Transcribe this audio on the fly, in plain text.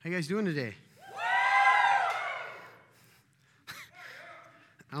How you guys doing today?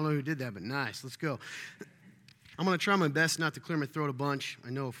 I don't know who did that, but nice. Let's go. I'm going to try my best not to clear my throat a bunch. I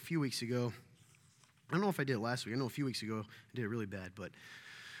know a few weeks ago, I don't know if I did it last week. I know a few weeks ago I did it really bad, but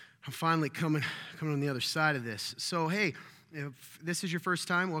I'm finally coming on the other side of this. So, hey, if this is your first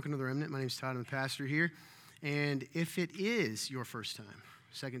time, welcome to The Remnant. My name's Todd. I'm the pastor here. And if it is your first time,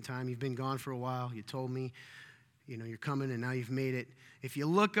 second time, you've been gone for a while, you told me, you're coming and now you've made it. If you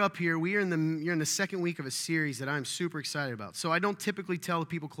look up here, you're in the second week of a series that I'm super excited about. So I don't typically tell the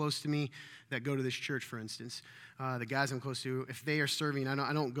people close to me that go to this church, for instance, the guys I'm close to, if they are serving,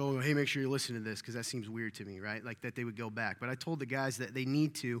 I don't go, hey, make sure you listen to this, because that seems weird to me, right? Like that they would go back. But I told the guys that they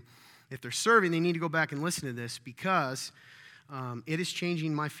need to, if they're serving, they need to go back and listen to this, because it is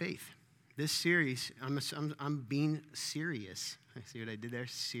changing my faith. This series, I'm being serious. I see what I did there?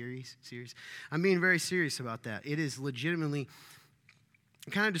 Serious. I'm being very serious about that. It is legitimately,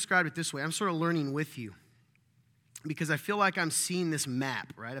 I kind of described it this way. I'm sort of learning with you, because I feel like I'm seeing this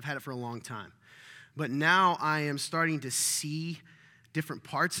map, right? I've had it for a long time. But now I am starting to see different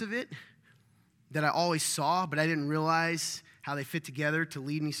parts of it that I always saw, but I didn't realize how they fit together to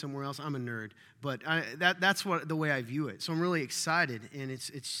lead me somewhere else. I'm a nerd, but that's the way I view it. So I'm really excited, and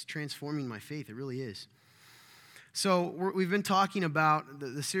it's transforming my faith. It really is. So we've been talking about,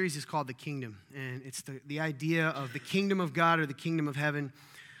 the series is called The Kingdom, and it's the idea of the kingdom of God or the kingdom of heaven.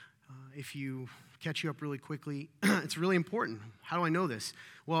 If you catch you up really quickly, it's really important. How do I know this?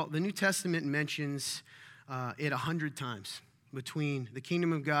 Well, the New Testament mentions it 100 times between the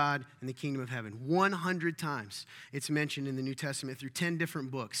kingdom of God and the kingdom of heaven. 100 times it's mentioned in the New Testament through 10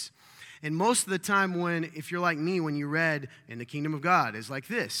 different books. And most of the time if you're like me, when you read, and the kingdom of God is like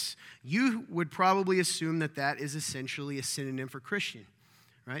this, you would probably assume that is essentially a synonym for Christian,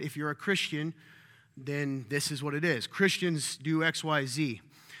 right? If you're a Christian, then this is what it is. Christians do X, Y, Z.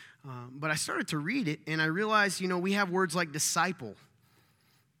 But I started to read it, and I realized, we have words like disciple.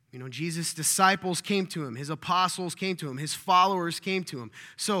 Jesus' disciples came to him. His apostles came to him. His followers came to him.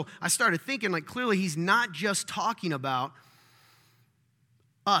 So I started thinking, clearly he's not just talking about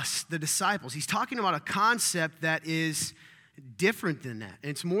us, the disciples. He's talking about a concept that is different than that. And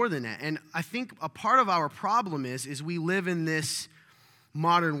it's more than that. And I think a part of our problem is we live in this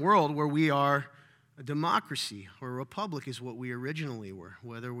modern world where we are a democracy, or a republic is what we originally were.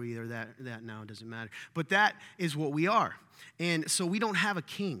 Whether we are that now, doesn't matter. But that is what we are. And so we don't have a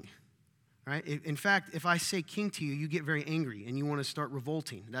king, right? In fact, if I say king to you, you get very angry and you want to start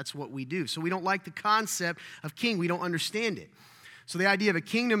revolting. That's what we do. So we don't like the concept of king. We don't understand it. So the idea of a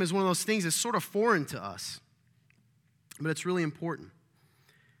kingdom is one of those things that's sort of foreign to us. But it's really important.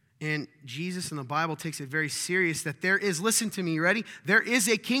 And Jesus in the Bible takes it very serious that there is, listen to me, you ready? There is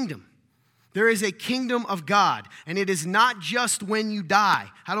a kingdom. There is a kingdom of God, and it is not just when you die.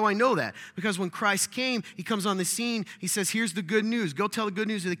 How do I know that? Because when Christ came, he comes on the scene, he says, here's the good news. Go tell the good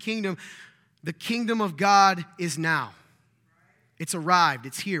news of the kingdom. The kingdom of God is now. It's arrived.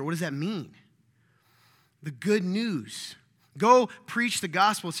 It's here. What does that mean? The good news. Go preach the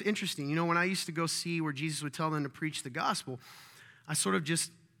gospel. It's interesting. When I used to go see where Jesus would tell them to preach the gospel, I sort of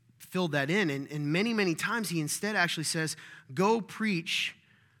just filled that in. And many, many times he instead actually says, go preach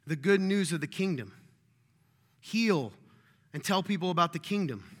the good news of the kingdom. Heal and tell people about the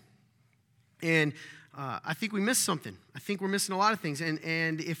kingdom. And I think we missed something. I think we're missing a lot of things.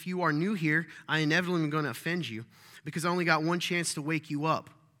 And if you are new here, I inevitably am going to offend you, because I only got one chance to wake you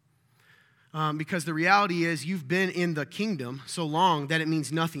up. Because the reality is you've been in the kingdom so long that it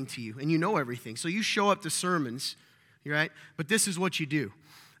means nothing to you, and you know everything. So you show up to sermons, right? But this is what you do.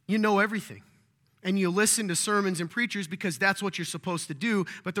 You know everything. And you listen to sermons and preachers because that's what you're supposed to do.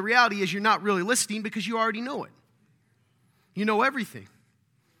 But the reality is you're not really listening because you already know it. You know everything.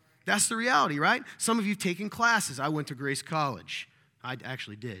 That's the reality, right? Some of you have taken classes. I went to Grace College. I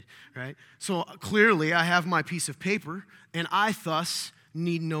actually did, right? So clearly I have my piece of paper, and I thus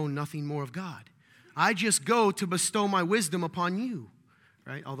need know nothing more of God. I just go to bestow my wisdom upon you,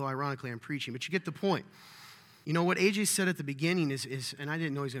 right? Although ironically I'm preaching, but you get the point. What AJ said at the beginning is, and I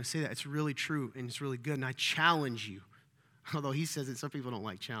didn't know he was going to say that, it's really true and it's really good, and I challenge you. Although he says that some people don't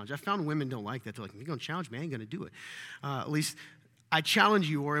like challenge. I found women don't like that. They're like, you're going to challenge me? I ain't going to do it. At least I challenge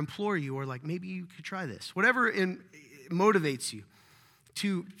you or implore you, or maybe you could try this. Whatever motivates you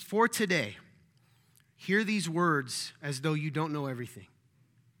for today, hear these words as though you don't know everything.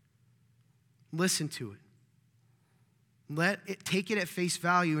 Listen to it. Take it at face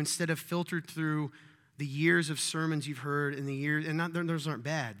value instead of filtered through the years of sermons you've heard, and those aren't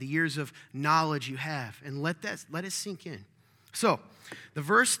bad, the years of knowledge you have, and let it sink in. So, the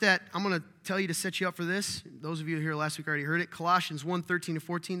verse that I'm going to tell you to set you up for this, those of you here last week already heard it, Colossians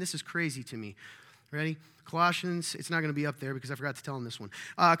 1:13-14. This is crazy to me. Ready? Colossians, it's not going to be up there because I forgot to tell them this one.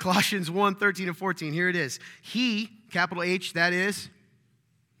 Colossians 1:13-14, here it is. He, capital H, that is,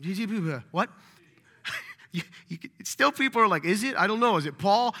 what? Still people are like, is it? I don't know. Is it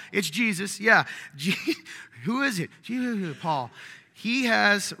Paul? It's Jesus. Yeah. Who is it? Paul. He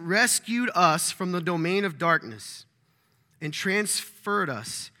has rescued us from the domain of darkness and transferred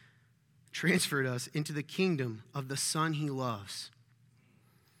us into the kingdom of the Son he loves.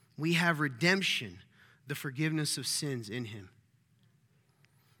 We have redemption, the forgiveness of sins in him.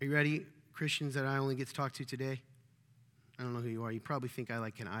 Are you ready, Christians that I only get to talk to today? I don't know who you are. You probably think I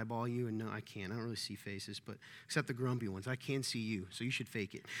can eyeball you, and no, I can't. I don't really see faces, but except the grumpy ones. I can see you, so you should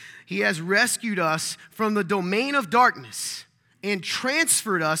fake it. He has rescued us from the domain of darkness and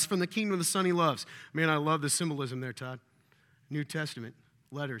transferred us from the kingdom of the Son he loves. Man, I love the symbolism there, Todd. New Testament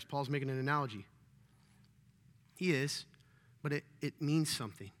letters. Paul's making an analogy. He is, but it means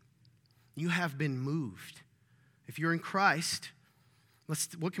something. You have been moved. If you're in Christ,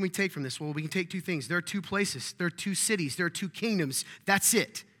 what can we take from this? Well, we can take two things. There are two places. There are two cities. There are two kingdoms. That's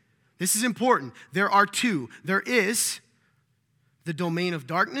it. This is important. There are two. There is the domain of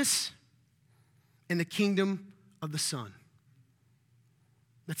darkness and the kingdom of the Son.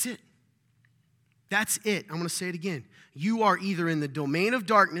 That's it. That's it. I'm going to say it again. You are either in the domain of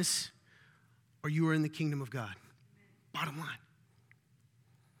darkness or you are in the kingdom of God. Bottom line.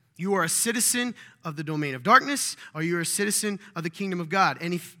 You are a citizen of the domain of darkness, or you are a citizen of the kingdom of God.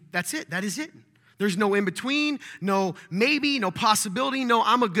 And if that's it, that is it. There's no in between, no maybe, no possibility, no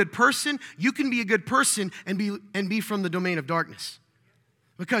I'm a good person. You can be a good person and be from the domain of darkness.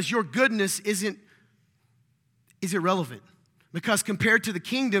 Because your goodness isn't irrelevant. Because compared to the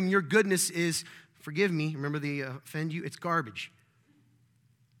kingdom, your goodness is, forgive me, remember they offend you, it's garbage.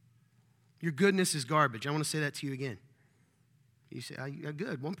 Your goodness is garbage. I want to say that to you again. You say,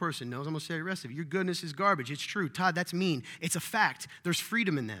 good. One person knows. I'm going to say the rest of it. Your goodness is garbage. It's true. Todd, that's mean. It's a fact. There's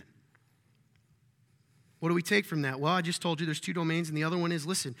freedom in that. What do we take from that? Well, I just told you there's two domains, and the other one is,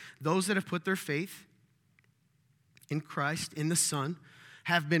 listen, those that have put their faith in Christ, in the Son,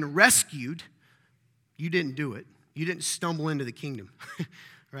 have been rescued. You didn't do it. You didn't stumble into the kingdom,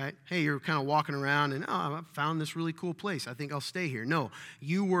 right? Hey, you're kind of walking around, and I found this really cool place. I think I'll stay here. No,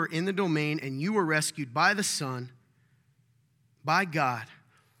 you were in the domain, and you were rescued by the Son, by God,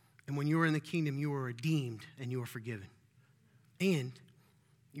 and when you were in the kingdom, you were redeemed and you were forgiven. And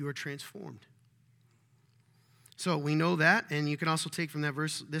you were transformed. So we know that, and you can also take from that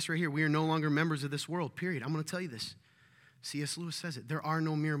verse, this right here, we are no longer members of this world, period. I'm going to tell you this. C.S. Lewis says it. There are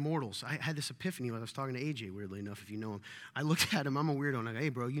no mere mortals. I had this epiphany when I was talking to AJ, weirdly enough, if you know him. I looked at him, I'm a weirdo, and I go, hey,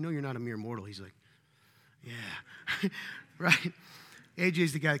 bro, you know you're not a mere mortal. He's like, yeah, right?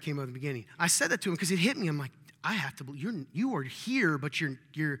 AJ's the guy that came up at the beginning. I said that to him because it hit me. I'm like, I have to believe you are here, but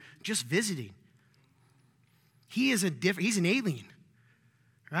you're just visiting. He's an alien,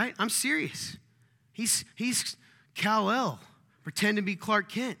 right? I'm serious. He's Kal-El, pretend to be Clark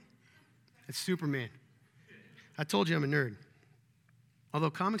Kent. That's Superman. I told you I'm a nerd. Although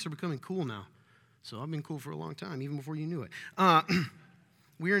comics are becoming cool now, so I've been cool for a long time, even before you knew it.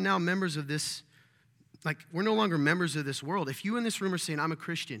 We are now members of this. We're no longer members of this world. If you in this room are saying I'm a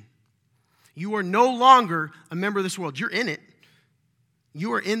Christian, you are no longer a member of this world. You're in it.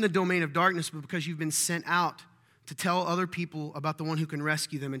 You are in the domain of darkness, but because you've been sent out to tell other people about the one who can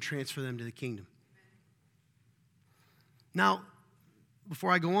rescue them and transfer them to the kingdom. Now,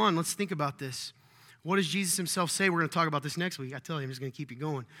 before I go on, let's think about this. What does Jesus himself say? We're going to talk about this next week. I tell you, I'm just going to keep you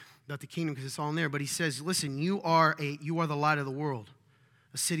going about the kingdom because it's all in there. But he says, listen, you are the light of the world.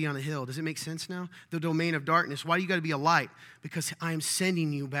 A city on a hill. Does it make sense now? The domain of darkness. Why do you got to be a light? Because I am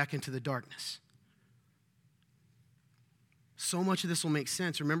sending you back into the darkness. So much of this will make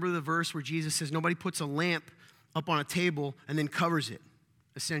sense. Remember the verse where Jesus says nobody puts a lamp up on a table and then covers it,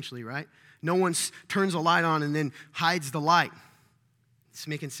 essentially, right? No one turns a light on and then hides the light. It's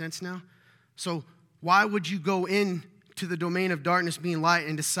making sense now? So why would you go in to the domain of darkness being light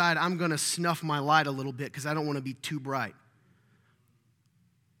and decide I'm going to snuff my light a little bit because I don't want to be too bright?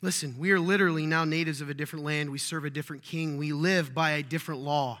 Listen, we are literally now natives of a different land. We serve a different king. We live by a different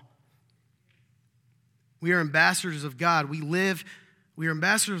law. We are ambassadors of God. We are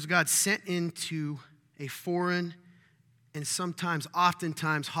ambassadors of God sent into a foreign and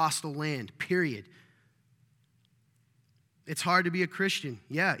oftentimes hostile land, period. It's hard to be a Christian.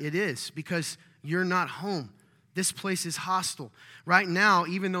 Yeah, it is, because you're not home. This place is hostile. Right now,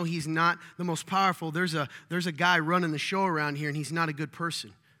 even though he's not the most powerful, there's a guy running the show around here, and he's not a good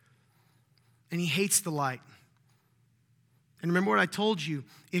person. And he hates the light. And remember what I told you.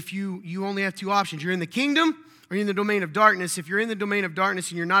 If you only have two options. You're in the kingdom or you're in the domain of darkness. If you're in the domain of darkness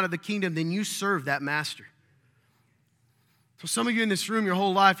and you're not of the kingdom, then you serve that master. So some of you in this room, your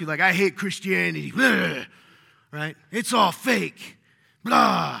whole life, you're like, I hate Christianity. Blah. Right? It's all fake.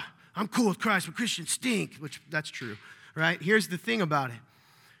 Blah. I'm cool with Christ, but Christians stink, which that's true. Right? Here's the thing about it.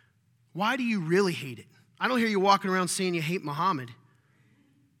 Why do you really hate it? I don't hear you walking around saying you hate Muhammad.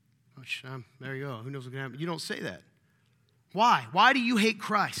 Which, there you go. Who knows what's going to happen? You don't say that. Why? Why do you hate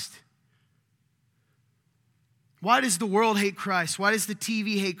Christ? Why does the world hate Christ? Why does the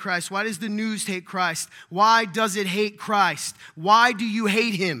TV hate Christ? Why does the news hate Christ? Why does it hate Christ? Why do you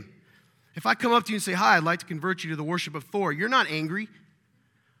hate him? If I come up to you and say, hi, I'd like to convert you to the worship of Thor, you're not angry.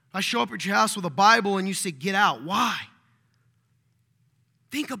 I show up at your house with a Bible and you say, get out. Why?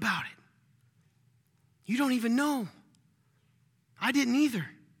 Think about it. You don't even know. I didn't either.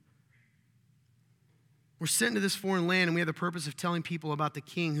 We're sent to this foreign land and we have the purpose of telling people about the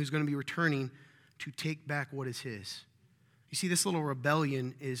king who's going to be returning to take back what is his. You see, this little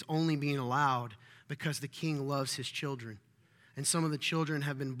rebellion is only being allowed because the king loves his children. And some of the children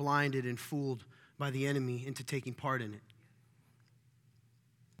have been blinded and fooled by the enemy into taking part in it.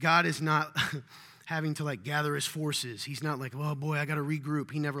 God is not having to gather his forces. He's not like, oh boy, I got to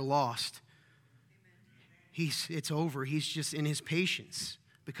regroup. He never lost. It's over. He's just in his patience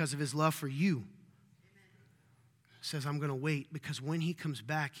because of his love for you. Says, I'm going to wait because when he comes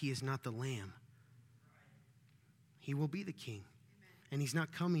back, he is not the lamb. He will be the king. And he's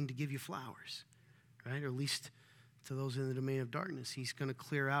not coming to give you flowers, right? Or at least to those in the domain of darkness. He's going to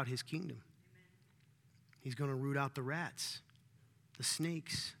clear out his kingdom. He's going to root out the rats, the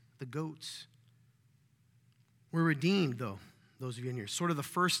snakes, the goats. We're redeemed, though, those of you in here. Sort of the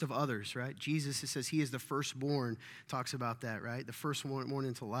first of others, right? Jesus, it says he is the firstborn. Talks about that, right? The firstborn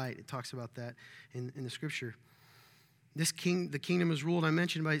into light. It talks about that in the scripture. The kingdom is ruled, I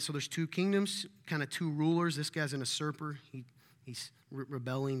mentioned, so there's two kingdoms, kind of two rulers. This guy's an usurper. He's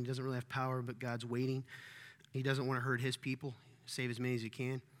rebelling. He doesn't really have power, but God's waiting. He doesn't want to hurt his people, save as many as he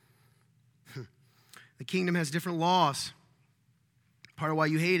can. The kingdom has different laws. Part of why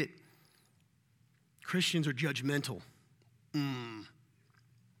you hate it. Christians are judgmental. You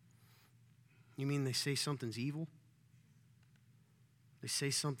mean they say something's evil? They say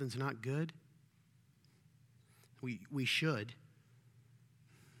something's not good? We should.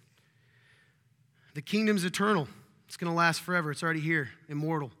 The kingdom's eternal. It's going to last forever. It's already here,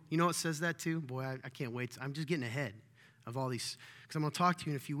 immortal. You know what says that too? Boy, I can't wait. I'm just getting ahead of all these. Because I'm going to talk to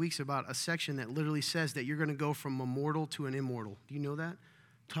you in a few weeks about a section that literally says that you're going to go from a mortal to an immortal. Do you know that?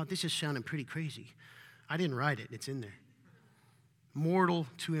 Todd, this is sounding pretty crazy. I didn't write it. It's in there. Mortal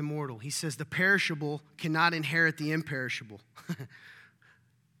to immortal. He says the perishable cannot inherit the imperishable.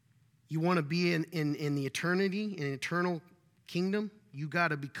 You want to be in the eternity, in an eternal kingdom, you got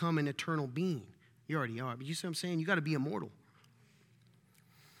to become an eternal being. You already are, but you see what I'm saying? You got to be immortal.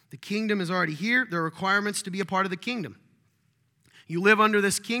 The kingdom is already here. There are requirements to be a part of the kingdom. You live under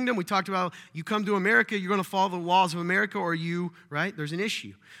this kingdom. We talked about you come to America, you're going to follow the laws of America, or you, right? There's an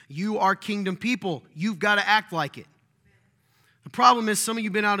issue. You are kingdom people. You've got to act like it. The problem is some of you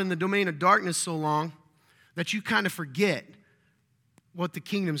have been out in the domain of darkness so long that you kind of forget what the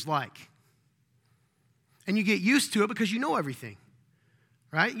kingdom's like. And you get used to it because you know everything,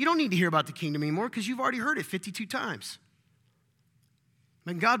 right? You don't need to hear about the kingdom anymore because you've already heard it 52 times.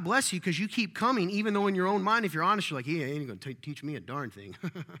 And God bless you because you keep coming, even though in your own mind, if you're honest, you're like, he ain't going to teach me a darn thing.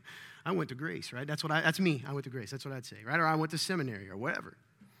 I went to Grace, right? That's me. I went to Grace. That's what I'd say, right? Or I went to seminary or whatever.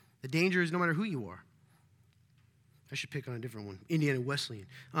 The danger is no matter who you are. I should pick on a different one. Indiana Wesleyan.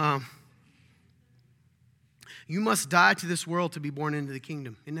 You must die to this world to be born into the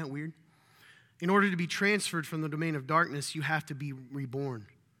kingdom. Isn't that weird? In order to be transferred from the domain of darkness, you have to be reborn.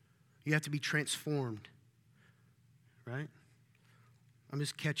 You have to be transformed. Right? I'm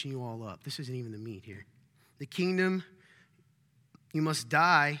just catching you all up. This isn't even the meat here. The kingdom, you must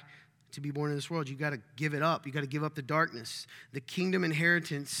die to be born in this world. You got to give it up. You got to give up the darkness. The kingdom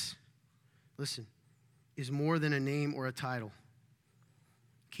inheritance, listen, is more than a name or a title.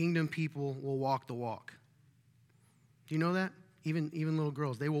 Kingdom people will walk the walk. Do you know that? Even little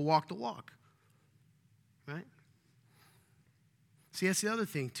girls, they will walk the walk. Right? See, that's the other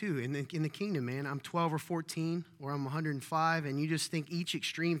thing, too. In the kingdom, man, I'm 12 or 14, or I'm 105, and you just think each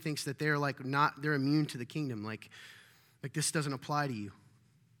extreme thinks that they're they're immune to the kingdom. Like this doesn't apply to you.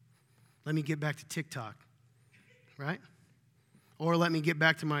 Let me get back to TikTok, right? Or let me get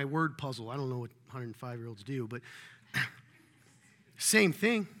back to my word puzzle. I don't know what 105-year-olds do, but same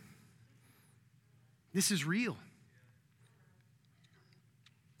thing. This is real.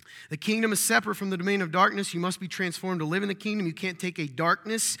 The kingdom is separate from the domain of darkness. You must be transformed to live in the kingdom. You can't take a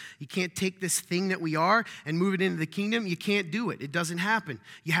darkness, you can't take this thing that we are and move it into the kingdom. You can't do it. It doesn't happen.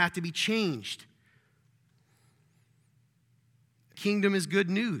 You have to be changed. Kingdom is good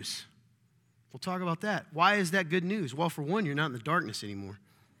news. We'll talk about that. Why is that good news? Well, for one, you're not in the darkness anymore.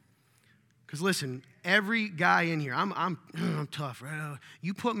 Because listen, every guy in here, I'm tough, right?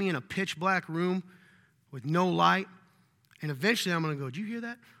 You put me in a pitch black room with no light, and eventually I'm going to go, did you hear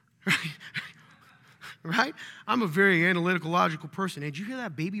that? Right? I'm a very analytical, logical person. Hey, did you hear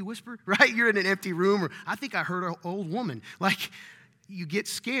that baby whisper? Right? You're in an empty room, or I think I heard an old woman. Like, you get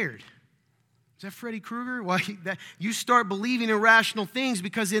scared. Is that Freddy Krueger? Why you start believing irrational things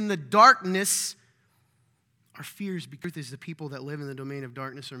because in the darkness, our fears, because the people that live in the domain of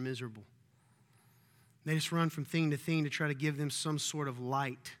darkness are miserable. They just run from thing to thing to try to give them some sort of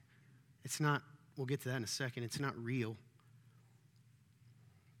light. It's not, we'll get to that in a second, it's not real.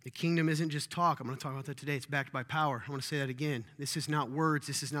 The kingdom isn't just talk. I'm going to talk about that today. It's backed by power. I want to say that again. This is not words.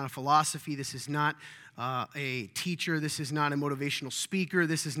 This is not a philosophy. This is not a teacher. This is not a motivational speaker.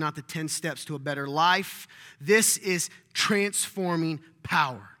 This is not the 10 steps to a better life. This is transforming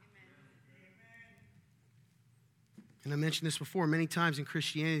power. And I mentioned this before. Many times in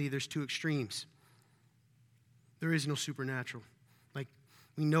Christianity, there's two extremes. There is no supernatural. Like,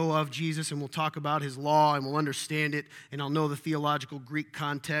 we know of Jesus, and we'll talk about his law, and we'll understand it, and I'll know the theological Greek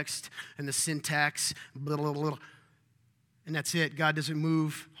context and the syntax, blah, blah, blah. And that's it. God doesn't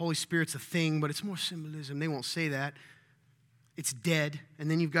move. Holy Spirit's a thing, but it's more symbolism. They won't say that. It's dead. And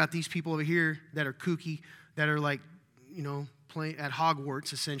then you've got these people over here that are kooky, that are like, playing at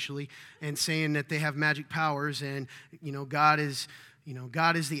Hogwarts, essentially, and saying that they have magic powers, and, God is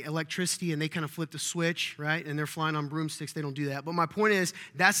the electricity, and they kind of flip the switch, right? And they're flying on broomsticks. They don't do that. But my point is,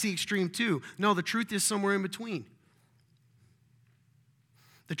 that's the extreme too. No, the truth is somewhere in between.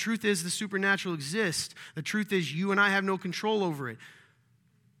 The truth is the supernatural exists. The truth is you and I have no control over it.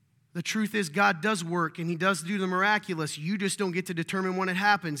 The truth is God does work, and he does do the miraculous. You just don't get to determine when it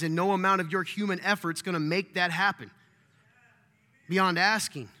happens, and no amount of your human effort is going to make that happen beyond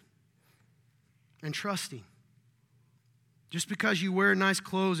asking and trusting. Just because you wear nice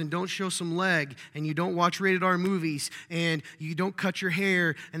clothes and don't show some leg, and you don't watch rated R movies, and you don't cut your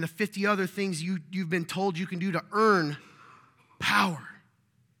hair, and the 50 other things you've been told you can do to earn power.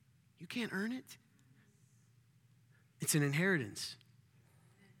 You can't earn it. It's an inheritance.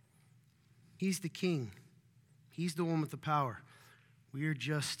 He's the king. He's the one with the power. We are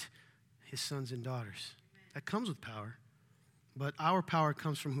just his sons and daughters. That comes with power, but our power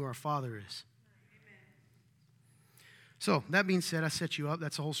comes from who our Father is. So, that being said, I set you up.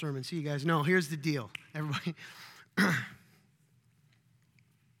 That's the whole sermon. See you guys. No, here's the deal. Everybody, I'm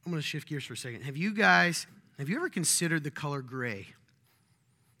going to shift gears for a second. Have you ever considered the color gray?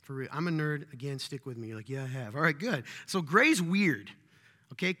 For real. I'm a nerd. Again, stick with me. You're like, yeah, I have. All right, good. So, gray's weird.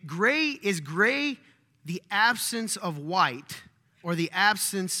 Okay? Is gray the absence of white or the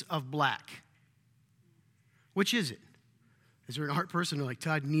absence of black? Which is it? Is there an art person who's like,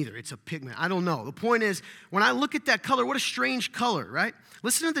 Todd, neither. It's a pigment. I don't know. The point is, when I look at that color, what a strange color, right?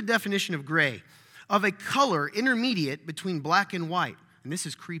 Listen to the definition of gray. Of a color intermediate between black and white. And this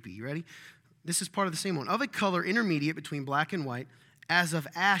is creepy. You ready? This is part of the same one. Of a color intermediate between black and white, as of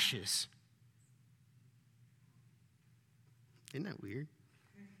ashes. Isn't that weird?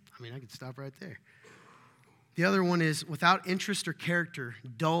 I mean, I could stop right there. The other one is without interest or character,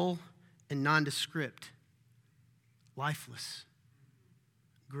 dull and nondescript. Lifeless,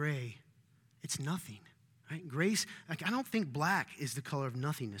 gray, it's nothing, right? Gray's, like, I don't think black is the color of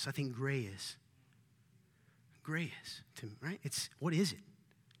nothingness. I think gray is. Gray is, right? What is it?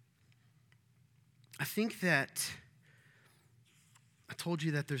 I think that, I told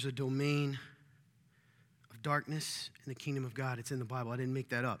you that there's a domain of darkness in the kingdom of God. It's in the Bible. I didn't make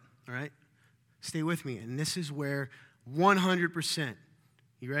that up, all right? Stay with me, and this is where 100%,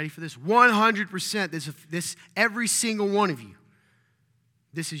 you ready for this? 100%, this every single one of you,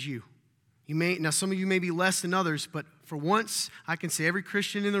 this is you. Now some of you may be less than others, but for once, I can say every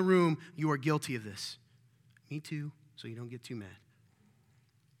Christian in the room, you are guilty of this. Me too, so you don't get too mad.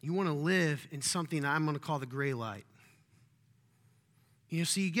 You want to live in something that I'm going to call the gray light.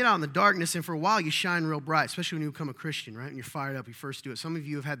 So you get out in the darkness, and for a while you shine real bright, especially when you become a Christian, right? And you're fired up, you first do it. Some of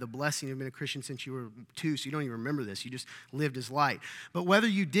you have had the blessing of being a Christian since you were 2, so you don't even remember this. You just lived as light. But whether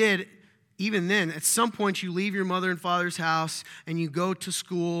you did, even then, at some point you leave your mother and father's house, and you go to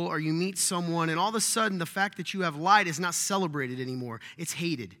school, or you meet someone, and all of a sudden the fact that you have light is not celebrated anymore. It's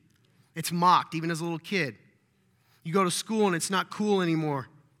hated. It's mocked, even as a little kid. You go to school, and it's not cool anymore.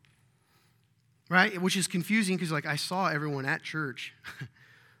 Right? Which is confusing because, like, I saw everyone at church.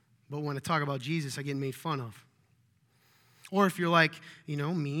 But when I talk about Jesus, I get made fun of. Or if you're like,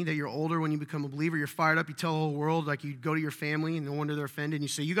 me, that you're older when you become a believer, you're fired up, you tell the whole world, like you go to your family and no wonder they're offended, and you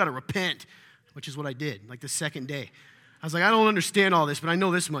say, you got to repent, which is what I did, like the second day. I was like, I don't understand all this, but I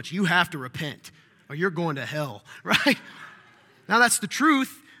know this much. You have to repent or you're going to hell, right? Now that's the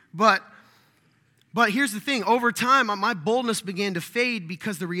truth, but here's the thing. Over time, my boldness began to fade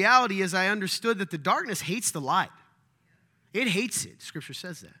because the reality is I understood that the darkness hates the light. It hates it. Scripture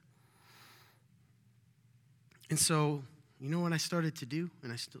says that. And so, you know what I started to do?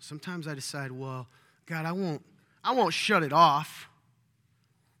 And sometimes I decide, well, God, I won't shut it off.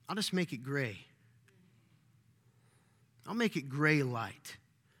 I'll just make it gray. I'll make it gray light.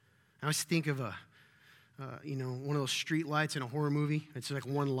 I always think of one of those street lights in a horror movie. It's like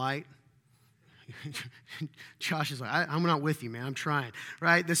one light. Josh is like, I'm not with you, man. I'm trying,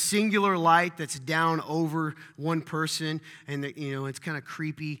 right? The singular light that's down over one person, and it's kind of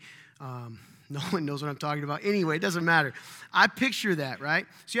creepy. No one knows what I'm talking about. Anyway, it doesn't matter. I picture that, right?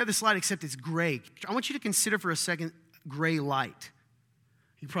 So you have this light, except it's gray. I want you to consider for a second gray light.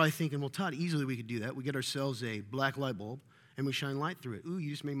 You're probably thinking, well, Todd, easily we could do that. We get ourselves a black light bulb, and we shine light through it. Ooh, you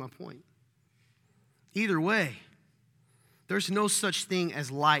just made my point. Either way, there's no such thing as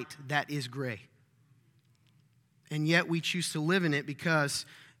light that is gray. And yet we choose to live in it because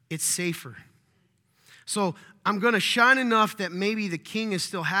it's safer. So I'm going to shine enough that maybe the king is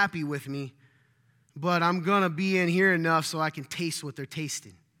still happy with me, but I'm going to be in here enough so I can taste what they're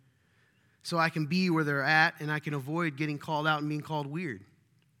tasting. So I can be where they're at, and I can avoid getting called out and being called weird.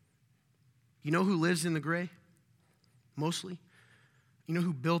 You know who lives in the gray? Mostly. You know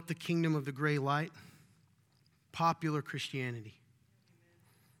who built the kingdom of the gray light? Popular Christianity.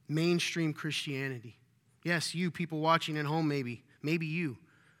 Mainstream Christianity. Yes, you people watching at home, maybe you.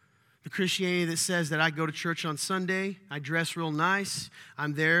 The Christianity that says that I go to church on Sunday, I dress real nice,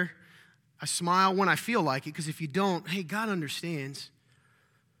 I'm there, I smile when I feel like it, because if you don't, hey, God understands.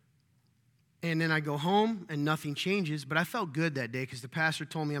 And then I go home and nothing changes, but I felt good that day because the pastor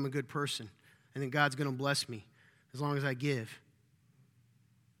told me I'm a good person and that God's going to bless me as long as I give.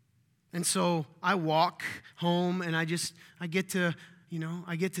 And so I walk home and I get to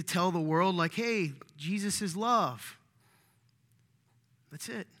tell the world, like, hey, Jesus is love. That's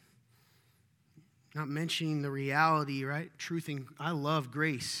it. Not mentioning the reality, right? Truth and I love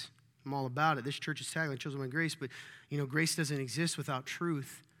grace. I'm all about it. This church's tagline, chosen by grace, but grace doesn't exist without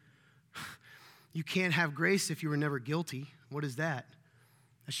truth. You can't have grace if you were never guilty. What is that?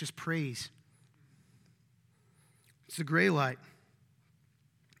 That's just praise. It's the gray light.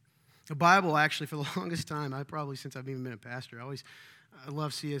 The Bible, actually, for the longest time, since I've even been a pastor, I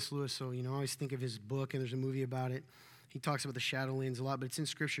love C.S. Lewis, so, I always think of his book, and there's a movie about it. He talks about the Shadowlands a lot, but it's in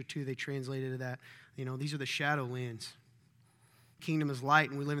Scripture, too. They translated that. These are the Shadowlands. Kingdom is light,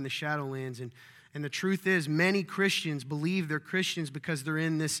 and we live in the Shadowlands, and the truth is, many Christians believe they're Christians because they're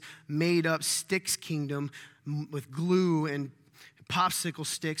in this made-up sticks kingdom with glue and popsicle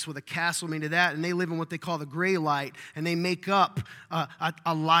sticks with a castle made of that, and they live in what they call the gray light, and they make up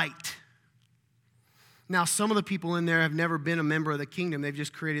a light. Now, some of the people in there have never been a member of the kingdom. They've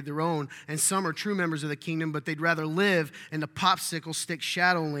just created their own, and some are true members of the kingdom, but they'd rather live in the popsicle stick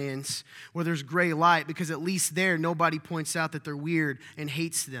Shadowlands where there's gray light, because at least there, nobody points out that they're weird and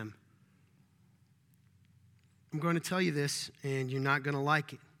hates them. I'm going to tell you this, and you're not going to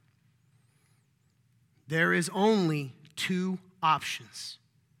like it. There is only two options.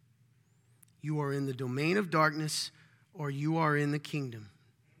 You are in the domain of darkness, or you are in the kingdom.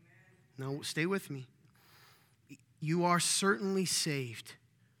 Now, stay with me. You are certainly saved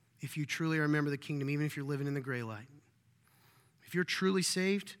if you truly are a member of the kingdom, even if you're living in the gray light. If you're truly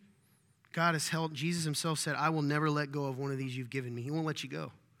saved, God has held, Jesus himself said, I will never let go of one of these you've given me. He won't let you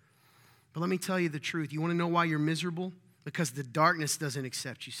go. But let me tell you the truth. You want to know why you're miserable? Because the darkness doesn't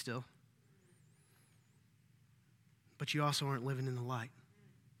accept you still. But you also aren't living in the light.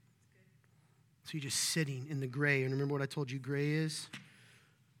 So you're just sitting in the gray. And remember what I told you gray is?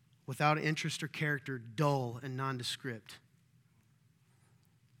 Without interest or character, dull and nondescript.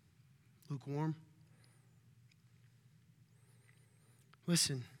 Lukewarm.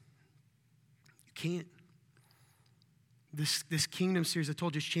 Listen, you can't. This kingdom series, I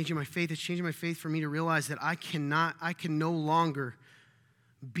told you, it's changing my faith. It's changing my faith for me to realize that I can no longer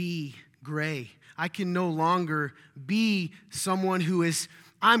be gray. I can no longer be someone who is,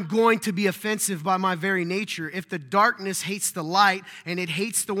 I'm going to be offensive by my very nature. If the darkness hates the light and it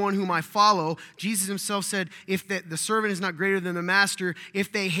hates the one whom I follow, Jesus himself said, if the servant is not greater than the master,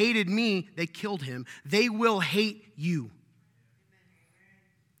 if they hated me, they killed him. They will hate you.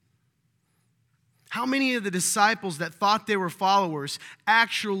 How many of the disciples that thought they were followers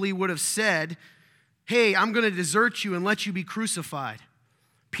actually would have said, hey, I'm going to desert you and let you be crucified?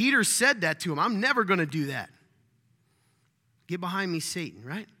 Peter said that to him. I'm never going to do that. Get behind me, Satan,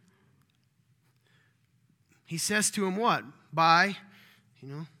 right? He says to him what?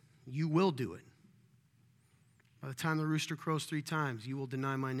 You will do it. By the time the rooster crows 3 times, you will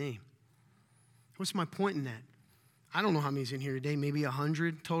deny my name. What's my point in that? I don't know how many's in here today, maybe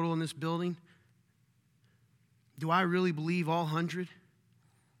 100 total in this building. Do I really believe all 100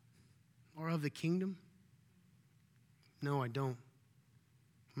 are of the kingdom? No, I don't.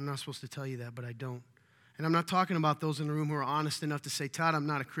 I'm not supposed to tell you that, but I don't. And I'm not talking about those in the room who are honest enough to say, Todd, I'm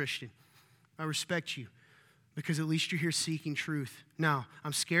not a Christian. I respect you because at least you're here seeking truth. Now,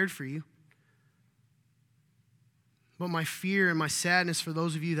 I'm scared for you. But my fear and my sadness for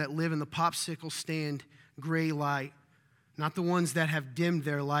those of you that live in the popsicle stand gray light, not the ones that have dimmed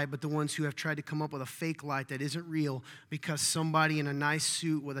their light, but the ones who have tried to come up with a fake light that isn't real because somebody in a nice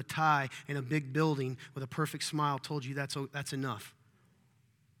suit with a tie in a big building with a perfect smile told you that's enough.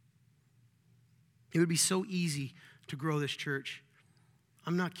 It would be so easy to grow this church.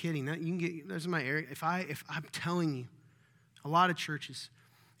 I'm not kidding. That's my area. If I'm telling you, a lot of churches,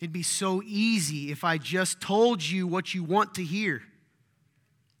 it'd be so easy if I just told you what you want to hear.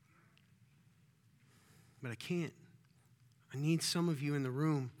 But I can't. I need some of you in the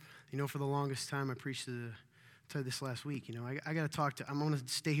room. For the longest time I preached to this last week. I got to talk to. I'm going to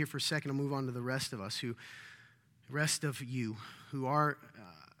stay here for a second and move on to the rest of us, rest of you who are.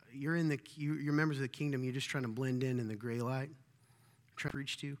 You're members of the kingdom. You're just trying to blend in the gray light. I'm trying to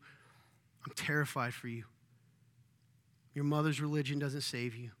preach to you. I'm terrified for you. Your mother's religion doesn't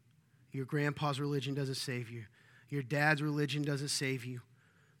save you. Your grandpa's religion doesn't save you. Your dad's religion doesn't save you.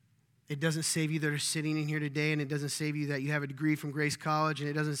 It doesn't save you that are sitting in here today, and it doesn't save you that you have a degree from Grace College, and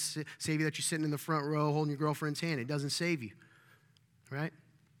it doesn't save you that you're sitting in the front row holding your girlfriend's hand. It doesn't save you, right?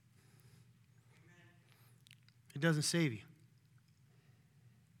 It doesn't save you.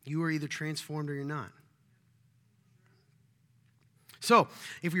 You are either transformed or you're not. So,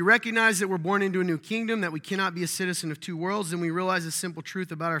 if we recognize that we're born into a new kingdom, that we cannot be a citizen of 2 worlds, then we realize a simple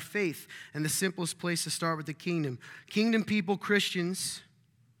truth about our faith, and the simplest place to start with the kingdom. Kingdom people, Christians,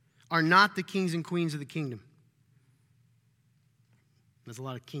 are not the kings and queens of the kingdom. There's a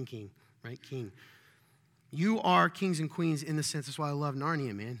lot of king, right? King. You are kings and queens in the sense, that's why I love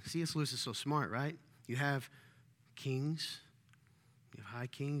Narnia, man. C.S. Lewis is so smart, right? You have kings, you have high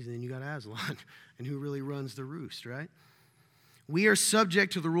kings, and then you got Aslan. And who really runs the roost, right? We are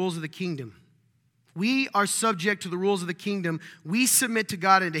subject to the rules of the kingdom. We are subject to the rules of the kingdom. We submit to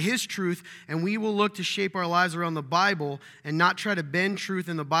God and to His truth, and we will look to shape our lives around the Bible and not try to bend truth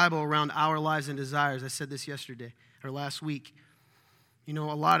in the Bible around our lives and desires. I said this yesterday or last week. A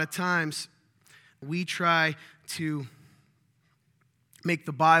lot of times we try to make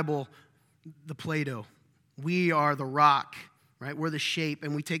the Bible the Play-Doh. We are the rock, right? We're the shape,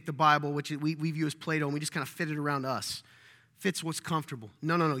 and we take the Bible, which we view as Play-Doh, and we just kind of fit it around us. Fits what's comfortable.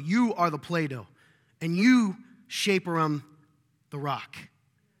 No. You are the Play-Doh, and you shape around the rock.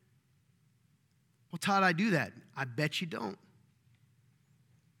 Well, Todd, I do that. I bet you don't.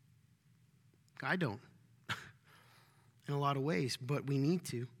 I don't. In a lot of ways, but we need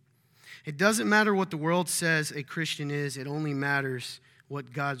to. It doesn't matter what the world says a Christian is. It only matters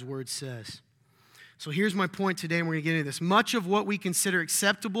what God's word says. So here's my point today, and we're going to get into this. Much of what we consider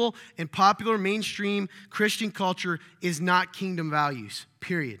acceptable in popular mainstream Christian culture is not kingdom values,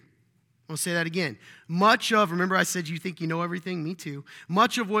 period. I'll say that again. Remember I said you think you know everything? Me too.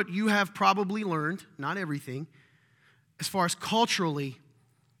 Much of what you have probably learned, not everything, as far as culturally,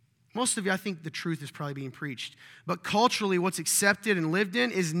 most of you, I think the truth is probably being preached. But culturally, what's accepted and lived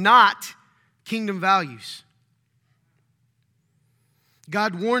in is not kingdom values.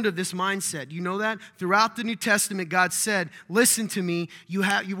 God warned of this mindset. You know that? Throughout the New Testament, God said, listen to me.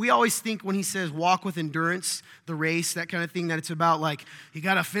 We always think when He says walk with endurance, the race, that kind of thing, that it's about like, you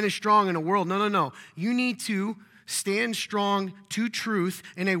got to finish strong in a world. No. You need to stand strong to truth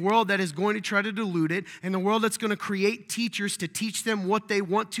in a world that is going to try to dilute it, in a world that's going to create teachers to teach them what they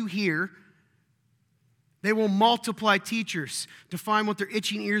want to hear. They will multiply teachers to find what their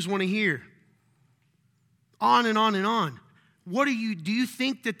itching ears want to hear. On and on and on. Do you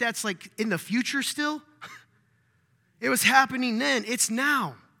think that that's like in the future still? It was happening then. It's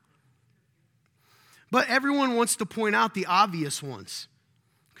now. But everyone wants to point out the obvious ones.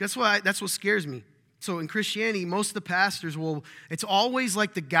 That's what scares me. So in Christianity, most of the pastors it's always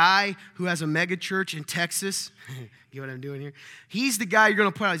like the guy who has a mega church in Texas. You know what I'm doing here? He's the guy you're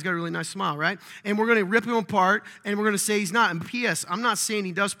going to put out. He's got a really nice smile, right? And we're going to rip him apart, and we're going to say he's not. And P.S., I'm not saying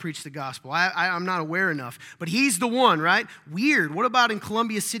he does preach the gospel. I'm not aware enough. But he's the one, right? Weird. What about in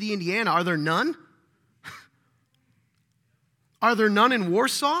Columbia City, Indiana? Are there none? Are there none in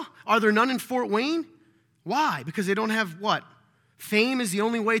Warsaw? Are there none in Fort Wayne? Why? Because they don't have what? Fame is the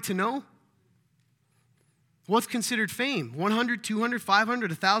only way to know? What's considered fame? 100, 200,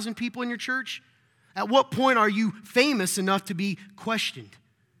 500, 1,000 people in your church? At what point are you famous enough to be questioned?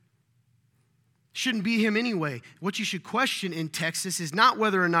 Shouldn't be him anyway. What you should question in Texas is not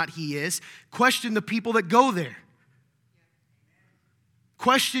whether or not he is. Question the people that go there.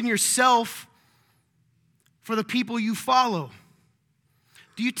 Question yourself for the people you follow.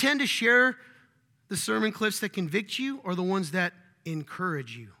 Do you tend to share the sermon clips that convict you or the ones that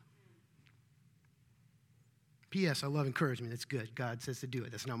encourage you? P.S. I love encouragement. It's good. God says to do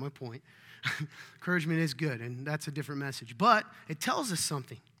it. That's not my point. Encouragement is good, and that's a different message. But it tells us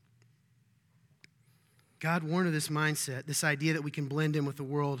something. God warned of this mindset, this idea that we can blend in with the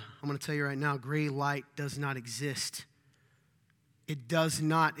world. I'm going to tell you right now, gray light does not exist. It does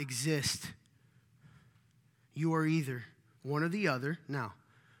not exist. You are either one or the other. Now,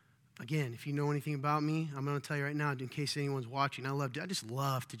 again, if you know anything about me, I'm going to tell you right now, in case anyone's watching, I just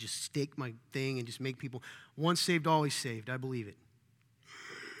love to just stake my thing and just make people once saved, always saved. I believe it.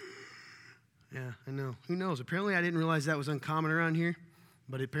 Yeah, I know. Who knows? Apparently, I didn't realize that was uncommon around here,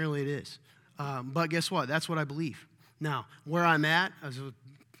 but apparently it is. But guess what? That's what I believe. Now, where I'm at,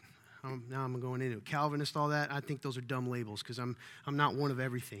 now I'm going into it. Calvinist, all that, I think those are dumb labels because I'm not one of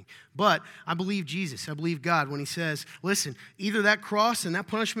everything. But I believe Jesus. I believe God when he says, listen, either that cross and that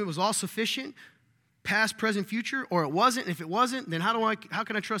punishment was all sufficient, past, present, future, or it wasn't. If it wasn't, then how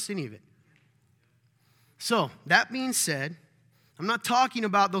can I trust any of it? So, that being said, I'm not talking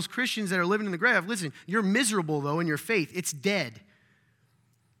about those Christians that are living in the grave. Listen, you're miserable, though, in your faith. It's dead.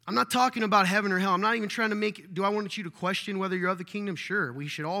 I'm not talking about heaven or hell. I'm not even trying to do I want you to question whether you're of the kingdom? Sure, we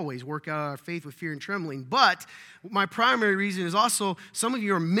should always work out our faith with fear and trembling. But my primary reason is also some of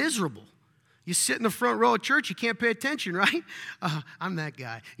you are miserable. You sit in the front row of church, you can't pay attention, right? I'm that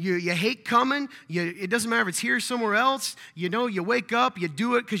guy. You hate coming. It doesn't matter if it's here or somewhere else. You know, you wake up, you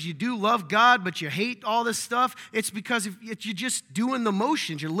do it because you do love God, but you hate all this stuff. It's because you're just doing the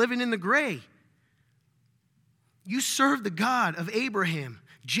motions. You're living in the gray. You serve the God of Abraham,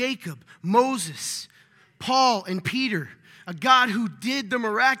 Jacob, Moses, Paul, and Peter, a God who did the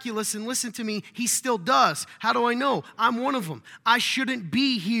miraculous, and listen to me, he still does. How do I know? I'm one of them. I shouldn't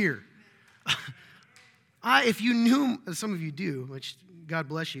be here. If you knew, some of you do, which God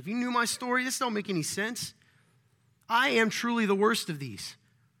bless you, if you knew my story, this don't make any sense. I am truly the worst of these.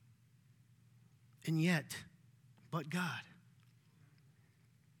 And yet, but God.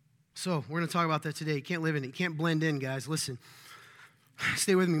 So, we're going to talk about that today. You can't live in it. You can't blend in, guys. Listen.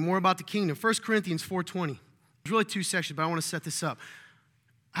 Stay with me. More about the kingdom. 1 Corinthians 4:20. There's really two sections, but I want to set this up.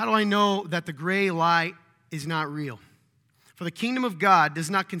 How do I know that the gray light is not real? For the kingdom of God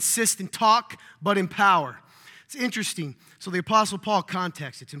does not consist in talk, but in power. It's interesting. So the Apostle Paul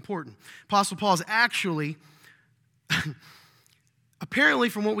context, it's important. Apostle Paul is actually, apparently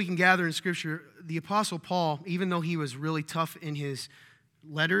from what we can gather in Scripture, the Apostle Paul, even though he was really tough in his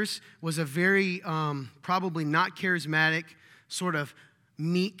letters, was a very probably not charismatic, sort of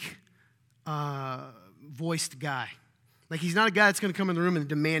meek voiced guy. Like he's not a guy that's going to come in the room and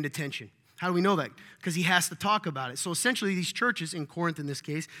demand attention. How do we know that? Because he has to talk about it. So essentially these churches, in Corinth in this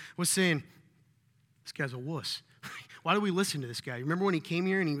case, was saying, this guy's a wuss. Why do we listen to this guy? Remember when he came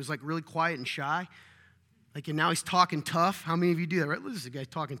here and he was like really quiet and shy? Like, and now he's talking tough. How many of you do that, right? This is a guy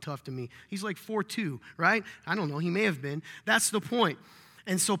talking tough to me. He's like 4'2", right? I don't know. He may have been. That's the point.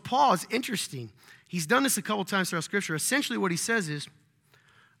 And so Paul is interesting. He's done this a couple times throughout Scripture. Essentially what he says is,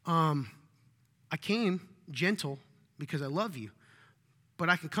 I came gentle because I love you, but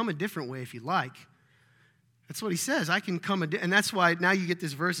I can come a different way if you like. That's what he says. I can come, and that's why now you get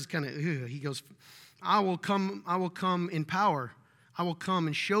this verse. It's kind of, he goes, I will come in power. I will come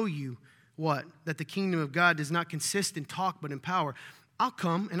and show you what? That the kingdom of God does not consist in talk, but in power. I'll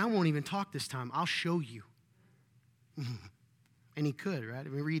come, and I won't even talk this time. I'll show you. And he could, right? I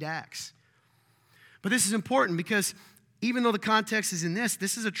mean, read Acts. But this is important because even though the context is in this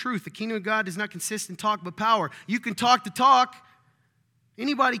is a truth. The kingdom of God does not consist in talk, but power. You can talk the talk.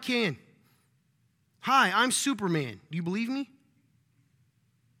 Anybody can. Hi, I'm Superman. Do you believe me?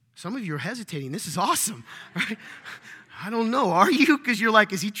 Some of you are hesitating. This is awesome, right? I don't know. Are you? Because you're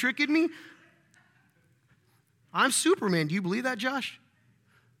like, is he tricking me? I'm Superman. Do you believe that, Josh?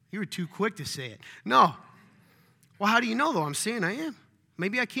 You were too quick to say it. No. Well, how do you know, though? I'm saying I am.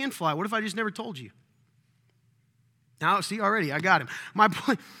 Maybe I can fly. What if I just never told you? Now, see, already, I got him. My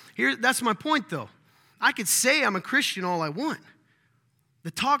point here, that's my point, though. I could say I'm a Christian all I want.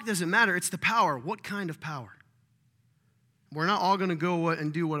 The talk doesn't matter. It's the power. What kind of power? We're not all going to go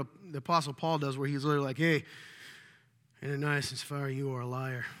and do what the Apostle Paul does, where he's literally like, hey, Ananias and Sapphira, you are a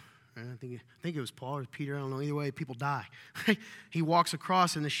liar. I think it was Paul or Peter. I don't know. Either way, people die. He walks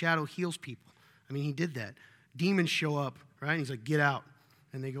across and the shadow heals people. I mean, he did that. Demons show up, right? And he's like, get out.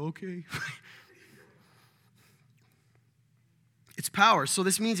 And they go, okay. It's power. So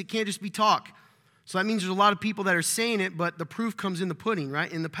this means it can't just be talk. So that means there's a lot of people that are saying it, but the proof comes in the pudding,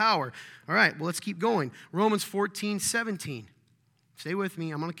 right? In the power. All right, well, let's keep going. Romans 14:17. Stay with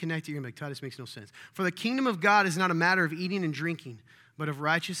me. I'm going to connect you. You're going to be like, Todd, this makes no sense. For the kingdom of God is not a matter of eating and drinking, but of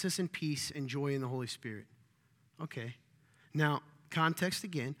righteousness and peace and joy in the Holy Spirit. Okay. Now, context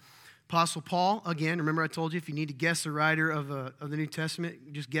again. Apostle Paul, again, remember I told you if you need to guess the writer of the New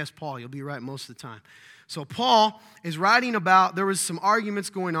Testament, just guess Paul. You'll be right most of the time. So Paul is writing about, there was some arguments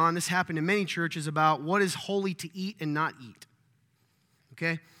going on. This happened in many churches about what is holy to eat and not eat.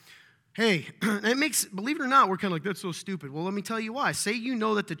 Okay? Hey, it makes, believe it or not, we're kind of like, that's so stupid. Well, let me tell you why. Say you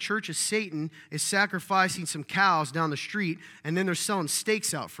know that the church of Satan is sacrificing some cows down the street, and then they're selling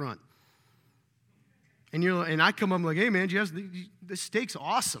steaks out front. And I come up like, hey, man, this steak's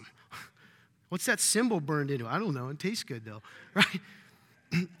awesome. What's that symbol burned into? I don't know. It tastes good, though, right?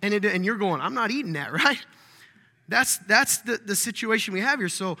 And you're going, I'm not eating that, right? That's the situation we have here.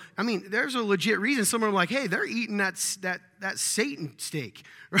 So, I mean, there's a legit reason. Some are like, hey, they're eating that Satan steak,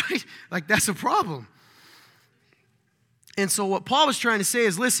 right? Like, that's a problem. And so what Paul was trying to say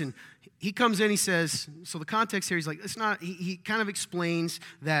is, listen, he comes in, he says, so the context here, he's like, it's not, he kind of explains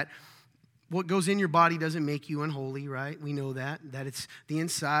that what goes in your body doesn't make you unholy, right? We know that it's the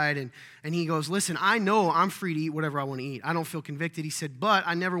inside. And he goes, listen, I know I'm free to eat whatever I want to eat. I don't feel convicted. He said, but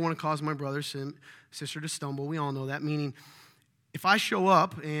I never want to cause my brother, sister to stumble. We all know that. Meaning, if I show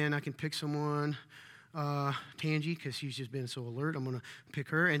up and I can pick someone, Tangi, because she's just been so alert, I'm going to pick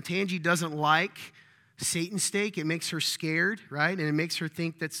her. And Tangi doesn't like Satan steak. It makes her scared, right? And it makes her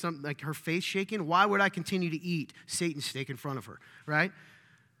think that something like her face shaking. Why would I continue to eat Satan steak in front of her, right?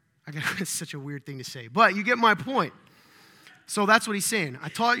 It's such a weird thing to say, but you get my point. So that's what he's saying. I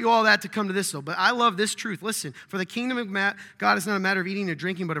taught you all that to come to this, though, but I love this truth. Listen, for the kingdom of God is not a matter of eating or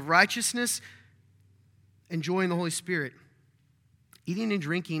drinking, but of righteousness and joy in the Holy Spirit. Eating and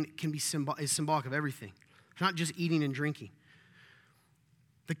drinking is symbolic of everything. It's not just eating and drinking.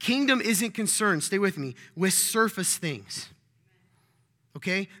 The kingdom isn't concerned, stay with me, with surface things.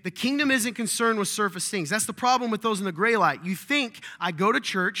 Okay? The kingdom isn't concerned with surface things. That's the problem with those in the gray light. You think, I go to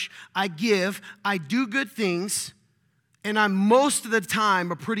church, I give, I do good things, and I'm most of the time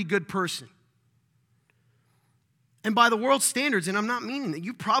a pretty good person. And by the world's standards, and I'm not meaning that,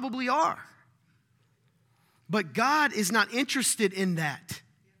 you probably are. But God is not interested in that.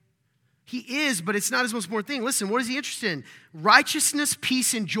 He is, but it's not his most important thing. Listen, what is he interested in? Righteousness,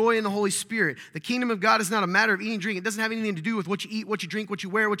 peace, and joy in the Holy Spirit. The kingdom of God is not a matter of eating and drinking. It doesn't have anything to do with what you eat, what you drink, what you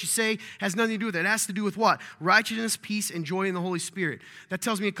wear, what you say. It has nothing to do with it. It has to do with what? Righteousness, peace, and joy in the Holy Spirit. That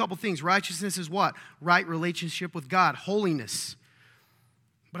tells me a couple things. Righteousness is what? Right relationship with God. Holiness.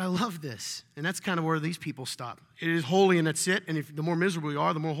 But I love this. And that's kind of where these people stop. It is holy and that's it. And if the more miserable you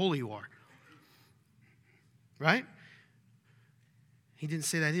are, the more holy you are. Right? He didn't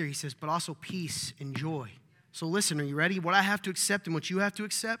say that either. He says, but also peace and joy. So listen, are you ready? What I have to accept and what you have to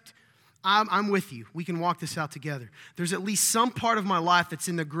accept, I'm with you. We can walk this out together. There's at least some part of my life that's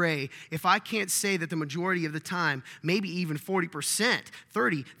in the gray. If I can't say that the majority of the time, maybe even 40%,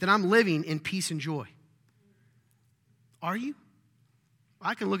 30%, that I'm living in peace and joy. Are you?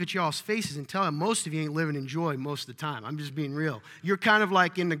 I can look at y'all's faces and tell them most of you ain't living in joy most of the time. I'm just being real. You're kind of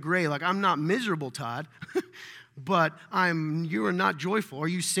like in the gray, like I'm not miserable, Todd. But you are not joyful, or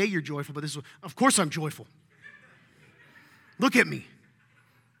you say you're joyful, but of course I'm joyful. Look at me.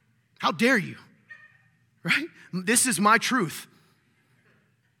 How dare you? Right? This is my truth.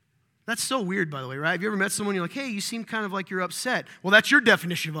 That's so weird, by the way, right? Have you ever met someone, you're like, hey, you seem kind of like you're upset. Well, that's your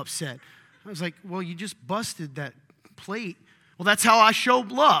definition of upset. I was like, well, you just busted that plate. Well, that's how I show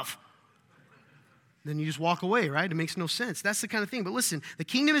love. Then you just walk away, right? It makes no sense. That's the kind of thing. But listen, the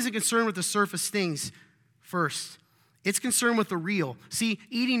kingdom isn't concerned with the surface things first. It's concerned with the real. See,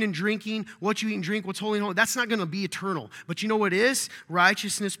 eating and drinking, what you eat and drink, what's holy and holy, that's not going to be eternal. But you know what it is?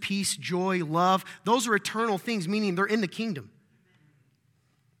 Righteousness, peace, joy, love. Those are eternal things, meaning they're in the kingdom.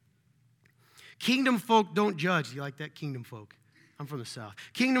 Kingdom folk don't judge. Do you like that? Kingdom folk. I'm from the South.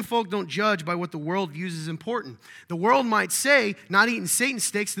 Kingdom folk don't judge by what the world views as important. The world might say not eating Satan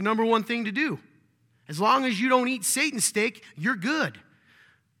steak's the number one thing to do. As long as you don't eat Satan steak, you're good.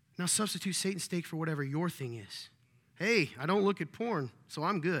 Now substitute Satan steak for whatever your thing is. Hey, I don't look at porn, so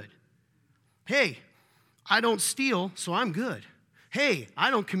I'm good. Hey, I don't steal, so I'm good. Hey,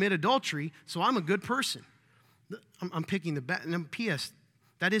 I don't commit adultery, so I'm a good person. I'm picking the best. And P.S.,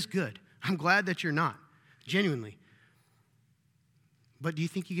 that is good. I'm glad that you're not, genuinely. But do you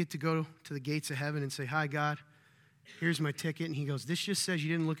think you get to go to the gates of heaven and say, hi, God, here's my ticket? And he goes, this just says you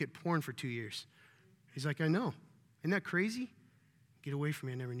didn't look at porn for 2 years. He's like, I know. Isn't that crazy? Get away from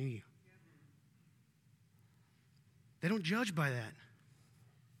me. I never knew you. They don't judge by that.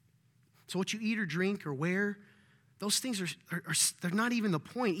 So what you eat or drink or wear, those things they're not even the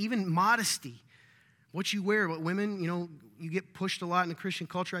point. Even modesty. What you wear, what women, you get pushed a lot in the Christian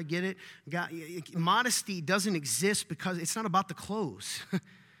culture. I get it. Modesty doesn't exist because it's not about the clothes.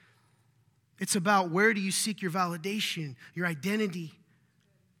 It's about where do you seek your validation, your identity,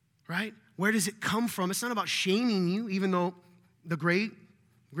 right? Where does it come from? It's not about shaming you, even though the great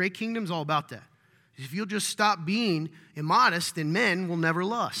kingdom's all about that. If you'll just stop being immodest, then men will never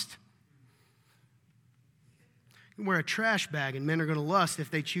lust. You can wear a trash bag and men are going to lust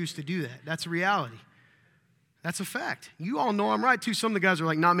if they choose to do that. That's a reality. That's a fact. You all know I'm right, too. Some of the guys are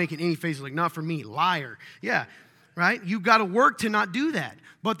like not making any faces, like, not for me, liar. Yeah, right? You've got to work to not do that.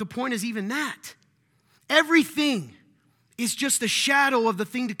 But the point is even that. Everything is just a shadow of the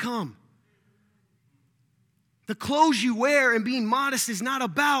thing to come. The clothes you wear and being modest is not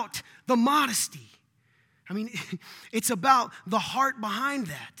about the modesty. I mean, it's about the heart behind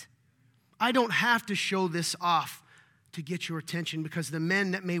that. I don't have to show this off to get your attention because the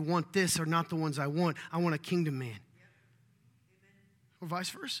men that may want this are not the ones I want. I want a kingdom man. Or vice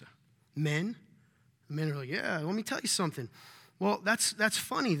versa. Men are like, yeah, let me tell you something. Well, that's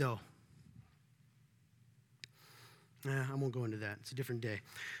funny, though. I won't go into that. It's a different day.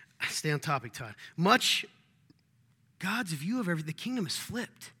 Stay on topic, Todd. God's view of everything, the kingdom is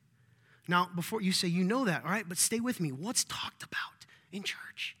flipped. Now, before you say you know that, all right, but stay with me. What's talked about in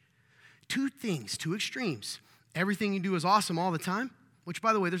church? Two things, two extremes. Everything you do is awesome all the time, which,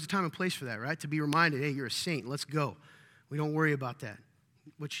 by the way, there's a time and place for that, right? To be reminded, hey, you're a saint. Let's go. We don't worry about that,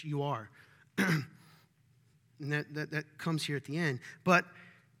 which you are. And that comes here at the end. But,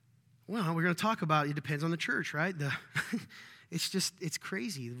 well, we're going to talk about it depends on the church, right? It's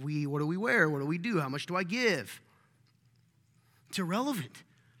crazy. What do we wear? What do we do? How much do I give? It's irrelevant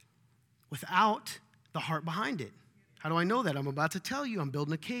without the heart behind it. How do I know that? I'm about to tell you. I'm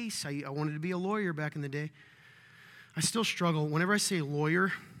building a case. I wanted to be a lawyer back in the day. I still struggle. Whenever I say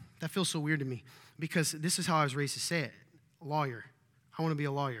lawyer, that feels so weird to me because this is how I was raised to say it. Lawyer. I want to be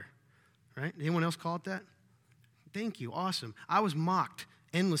a lawyer, right? Anyone else call it that? Thank you. Awesome. I was mocked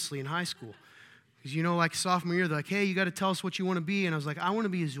endlessly in high school because, like sophomore year, they're like, hey, you got to tell us what you want to be. And I was like, I want to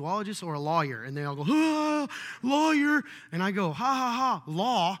be a zoologist or a lawyer. And they all go, lawyer. And I go, ha,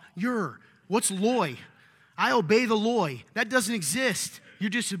 lawyer. What's loy? I obey the law. That doesn't exist. You're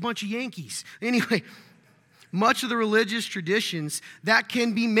just a bunch of Yankees. Anyway, much of the religious traditions that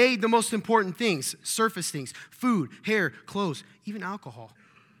can be made the most important things, surface things, food, hair, clothes, even alcohol.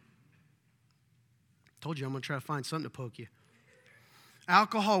 Told you I'm going to try to find something to poke you.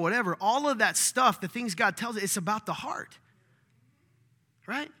 Alcohol, whatever, all of that stuff, the things God tells us, it's about the heart,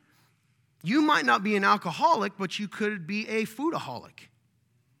 right? You might not be an alcoholic, but you could be a foodaholic.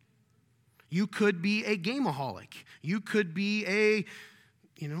 You could be a gameaholic. You could be a,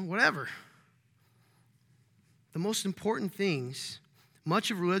 whatever. The most important things,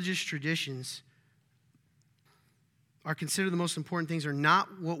 much of religious traditions are considered the most important things are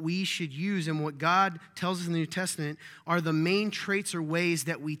not what we should use, and what God tells us in the New Testament are the main traits or ways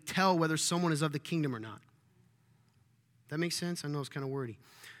that we tell whether someone is of the kingdom or not. That makes sense? I know it's kind of wordy.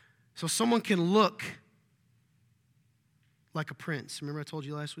 So someone can look like a prince. Remember I told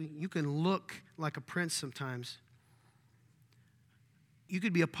you last week? You can look like a prince sometimes. You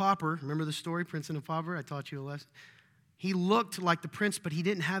could be a pauper. Remember the story, Prince and a Pauper? I taught you a lesson. He looked like the prince, but he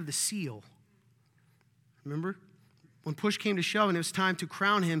didn't have the seal. Remember? When push came to shove and it was time to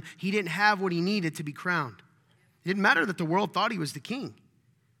crown him, he didn't have what he needed to be crowned. It didn't matter that the world thought he was the king.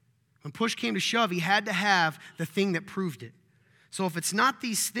 When push came to shove, he had to have the thing that proved it. So if it's not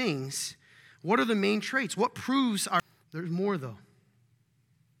these things, what are the main traits? What proves our... There's more, though.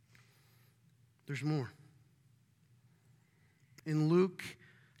 There's more. In Luke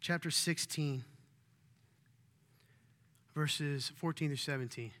chapter 16, verses 14 through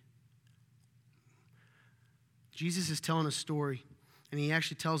 17, Jesus is telling a story, and he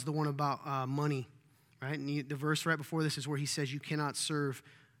actually tells the one about money, right? And the verse right before this is where he says you cannot serve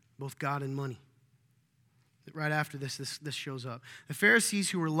both God and money. Right after this shows up. The Pharisees,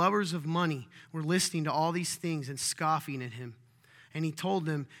 who were lovers of money, were listening to all these things and scoffing at him. And he told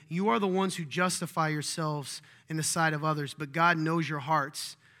them, you are the ones who justify yourselves in the sight of others, but God knows your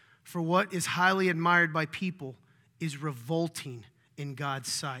hearts. For what is highly admired by people is revolting in God's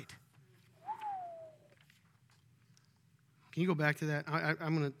sight. Can you go back to that?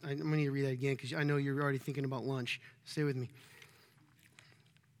 I'm gonna need to read that again because I know you're already thinking about lunch. Stay with me.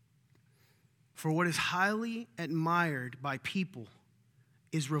 For what is highly admired by people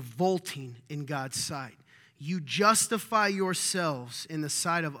is revolting in God's sight. You justify yourselves in the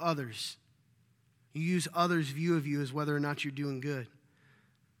sight of others. You use others' view of you as whether or not you're doing good.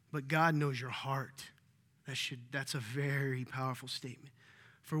 But God knows your heart. That's a very powerful statement.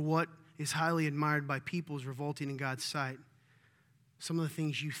 For what is highly admired by people is revolting in God's sight. Some of the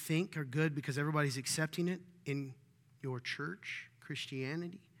things you think are good because everybody's accepting it in your church,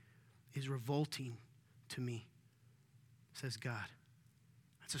 Christianity, is revolting to me, says God.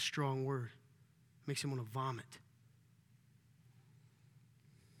 That's a strong word. Makes him want to vomit.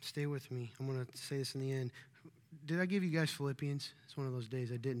 Stay with me. I'm going to say this in the end. Did I give you guys Philippians? It's one of those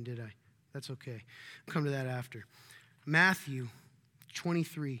days I didn't, did I? That's okay. I'll come to that after. Matthew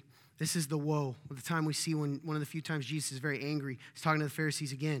 23. This is the woe. The time we see when one of the few times Jesus is very angry. He's talking to the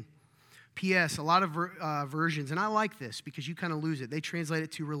Pharisees again. P.S. A lot of versions, and I like this because you kind of lose it. They translate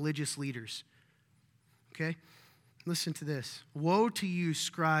it to religious leaders. Okay? Listen to this. Woe to you,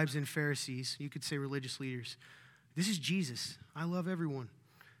 scribes and Pharisees. You could say religious leaders. This is Jesus. I love everyone.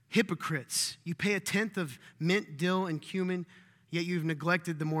 Hypocrites. You pay a tenth of mint, dill, and cumin, yet you've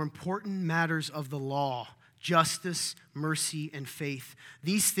neglected the more important matters of the law. Justice, mercy, and faith.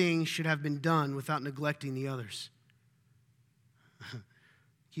 These things should have been done without neglecting the others.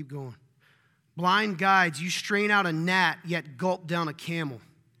 Keep going. Blind guides, you strain out a gnat, yet gulp down a camel.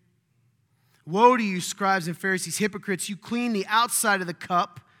 Woe to you, scribes and Pharisees, hypocrites. You clean the outside of the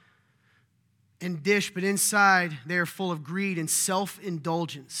cup and dish, but inside they are full of greed and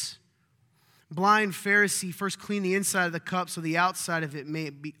self-indulgence. Blind Pharisee, first clean the inside of the cup so the outside of it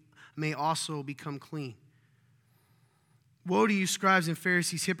may also become clean. Woe to you, scribes and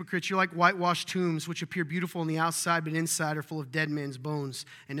Pharisees, hypocrites. You're like whitewashed tombs, which appear beautiful on the outside, but inside are full of dead men's bones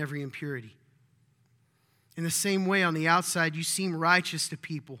and every impurity. In the same way, on the outside, you seem righteous to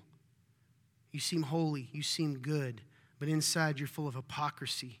people. You seem holy. You seem good. But inside, you're full of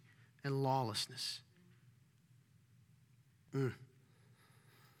hypocrisy and lawlessness.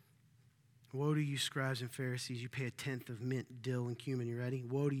 Woe to you, scribes and Pharisees. You pay a tenth of mint, dill, and cumin. You ready?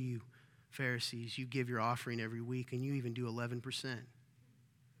 Woe to you, Pharisees. You give your offering every week, and you even do 11%.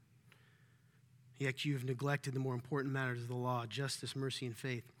 Yet you have neglected the more important matters of the law, justice, mercy, and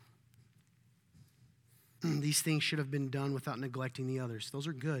faith. These things should have been done without neglecting the others. Those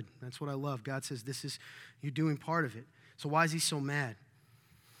are good. That's what I love. God says you're doing part of it. So why is he so mad?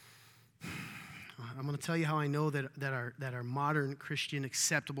 I'm going to tell you how I know that our modern Christian,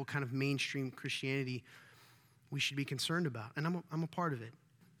 acceptable kind of mainstream Christianity, we should be concerned about. And I'm a part of it.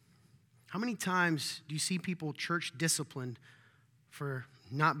 How many times do you see people church disciplined for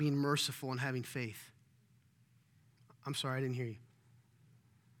not being merciful and having faith? I'm sorry, I didn't hear you.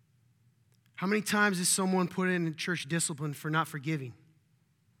 How many times is someone put in church discipline for not forgiving,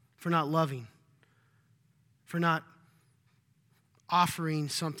 for not loving, for not offering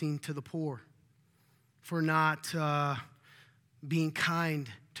something to the poor, for not being kind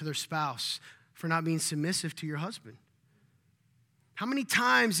to their spouse, for not being submissive to your husband? How many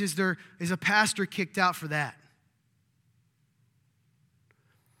times is a pastor kicked out for that?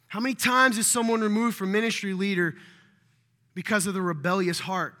 How many times is someone removed from ministry leader because of the rebellious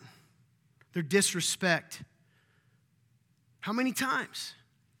heart? Their disrespect. How many times?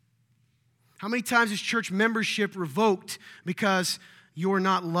 How many times is church membership revoked because you're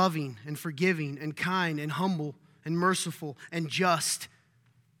not loving and forgiving and kind and humble and merciful and just?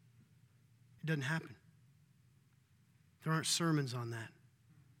 It doesn't happen. There aren't sermons on that.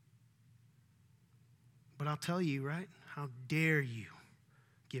 But I'll tell you, right? How dare you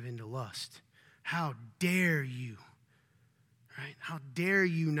give in to lust? How dare you? Right? How dare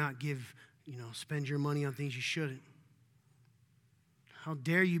you not spend your money on things you shouldn't? How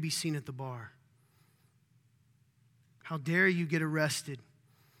dare you be seen at the bar? How dare you get arrested?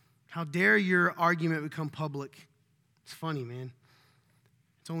 How dare your argument become public? It's funny, man.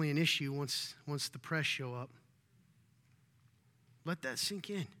 It's only an issue once the press show up. Let that sink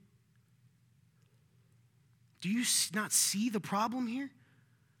in. Do you not see the problem here?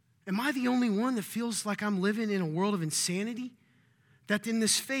 Am I the only one that feels like I'm living in a world of insanity? that in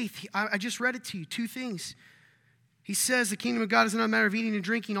this faith, I just read it to you, 2 things. He says the kingdom of God is not a matter of eating and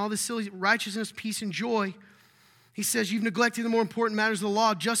drinking, all this silly righteousness, peace, and joy. He says you've neglected the more important matters of the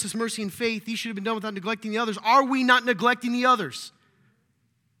law, justice, mercy, and faith. These should have been done without neglecting the others. Are we not neglecting the others?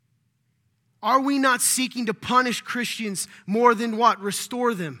 Are we not seeking to punish Christians more than what?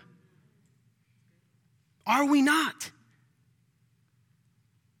 Restore them. Are we not?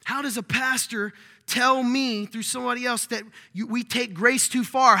 How does a pastor tell me through somebody else that we take grace too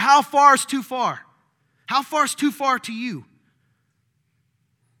far? How far is too far? How far is too far to you?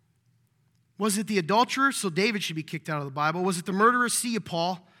 Was it the adulterer? So David should be kicked out of the Bible. Was it the murderer? See you,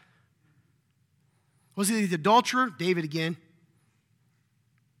 Paul. Was it the adulterer? David again.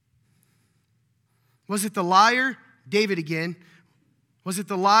 Was it the liar? David again. Was it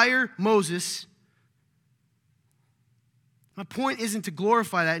the liar? Moses. My point isn't to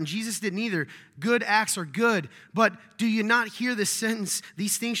glorify that, and Jesus didn't either. Good acts are good, but do you not hear this sentence?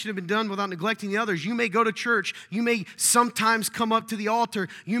 These things should have been done without neglecting the others. You may go to church. You may sometimes come up to the altar.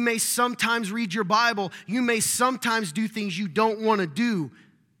 You may sometimes read your Bible. You may sometimes do things you don't want to do.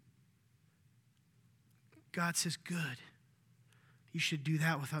 God says, good. You should do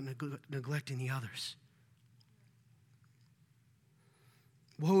that without neglecting the others.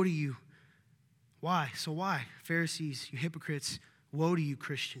 Woe to you. Why? So why? Pharisees, you hypocrites, woe to you,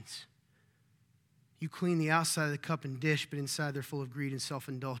 Christians. You clean the outside of the cup and dish, but inside they're full of greed and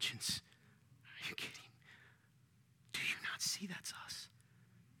self-indulgence. Are you kidding? Do you not see that's us?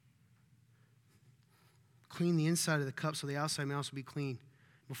 Clean the inside of the cup so the outside may also be clean.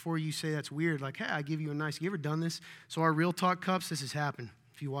 Before you say that's weird, like, hey, I give you a nice, you ever done this? So our Real Talk cups, this has happened.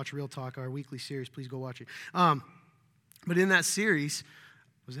 If you watch Real Talk, our weekly series, please go watch it. But in that series,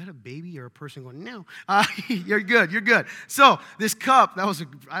 was that a baby or a person going, no? You're good. So this cup, that was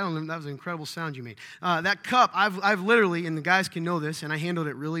an incredible sound you made. That cup, I've literally, and the guys can know this, and I handled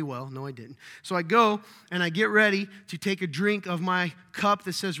it really well. No, I didn't. So I go and I get ready to take a drink of my cup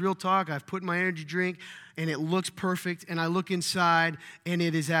that says Real Talk. I've put my energy drink, and it looks perfect, and I look inside, and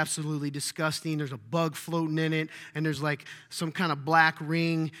it is absolutely disgusting. There's a bug floating in it, and there's like some kind of black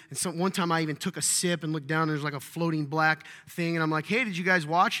ring, and one time I even took a sip and looked down, and there's like a floating black thing, and I'm like, hey, did you guys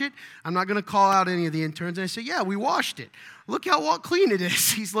wash it? I'm not going to call out any of the interns, and I say, yeah, we washed it. Look how clean it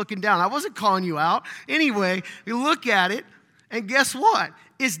is. He's looking down. I wasn't calling you out. Anyway, you look at it, and guess what?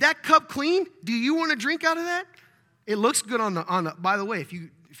 Is that cup clean? Do you want to drink out of that? It looks good on the. By the way, if you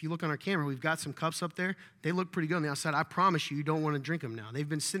look on our camera, we've got some cups up there. They look pretty good on the outside. I promise you don't want to drink them now. They've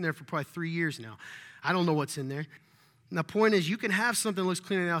been sitting there for probably 3 years now. I don't know what's in there. And the point is, you can have something that looks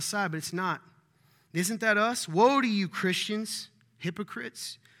clean on the outside, but it's not. Isn't that us? Woe to you, Christians,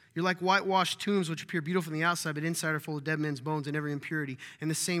 hypocrites. You're like whitewashed tombs, which appear beautiful on the outside, but inside are full of dead men's bones and every impurity. In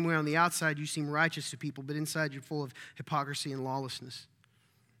the same way, on the outside, you seem righteous to people, but inside you're full of hypocrisy and lawlessness.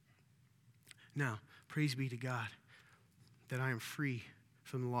 Now, praise be to God that I am free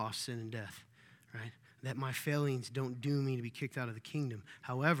from the law of sin and death, right? That my failings don't doom me to be kicked out of the kingdom.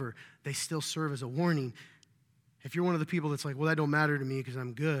 However, they still serve as a warning. If you're one of the people that's like, well, that don't matter to me because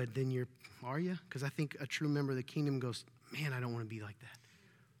I'm good, then are you? Because I think a true member of the kingdom goes, man, I don't want to be like that.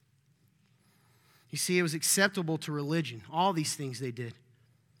 You see, it was acceptable to religion. All these things they did.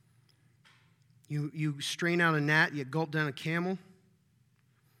 You strain out a gnat, you gulp down a camel.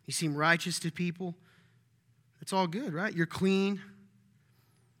 You seem righteous to people. It's all good, right? You're clean.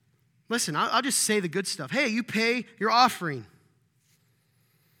 Listen, I'll just say the good stuff. Hey, you pay your offering.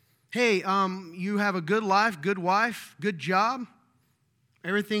 Hey, you have a good life, good wife, good job.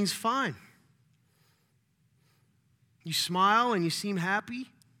 Everything's fine. You smile and you seem happy.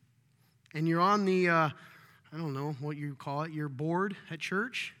 And you're on the, I don't know what you call it, your board at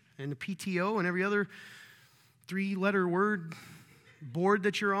church and the PTO and every other 3-letter word board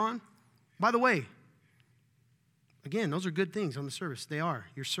that you're on. By the way, again, those are good things on the service. They are.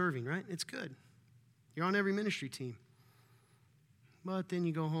 You're serving, right? It's good. You're on every ministry team. But then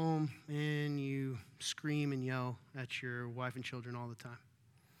you go home and you scream and yell at your wife and children all the time.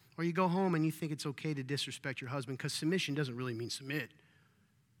 Or you go home and you think it's okay to disrespect your husband because submission doesn't really mean submit.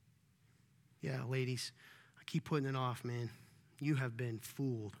 Yeah, ladies, I keep putting it off, man. You have been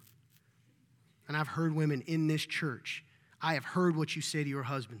fooled. And I've heard women in this church. I have heard what you say to your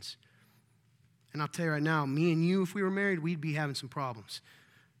husbands. And I'll tell you right now, me and you, if we were married, we'd be having some problems.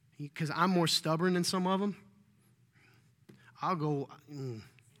 Because I'm more stubborn than some of them. I'll go,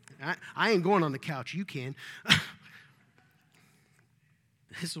 I ain't going on the couch. You can.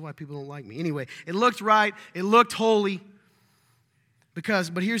 This is why people don't like me. Anyway, it looked right. It looked holy.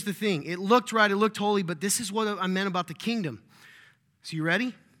 But here's the thing. It looked right. It looked holy. But this is what I meant about the kingdom. So you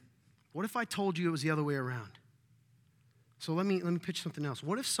ready? What if I told you it was the other way around? So let me pitch something else.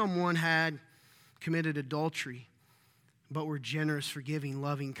 What if someone had committed adultery, but were generous, forgiving,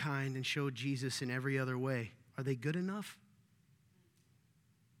 loving, kind, and showed Jesus in every other way? Are they good enough?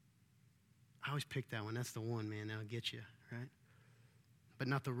 I always pick that one. That's the one, man, that'll get you, right? But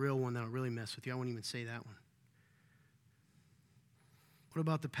not the real one that'll really mess with you. I won't even say that one. What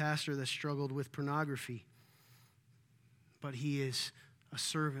about the pastor that struggled with pornography, but he is a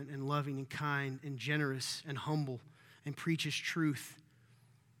servant and loving and kind and generous and humble and preaches truth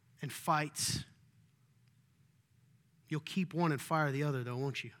and fights? You'll keep one and fire the other, though,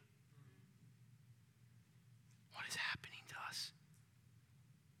 won't you? What is happening to us?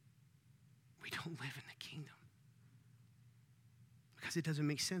 We don't live in the kingdom. Because it doesn't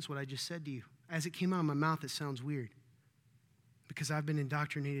make sense what I just said to you. As it came out of my mouth, it sounds weird. Because I've been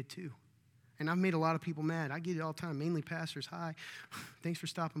indoctrinated too. And I've made a lot of people mad. I get it all the time, mainly pastors. Hi, thanks for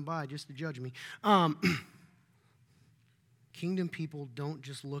stopping by just to judge me. Kingdom people don't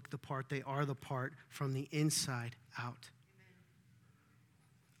just look the part, they are the part from the inside out.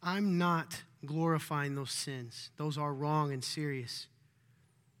 I'm not glorifying those sins. Those are wrong and serious.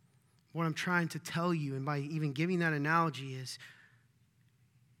 What I'm trying to tell you, and by even giving that analogy, is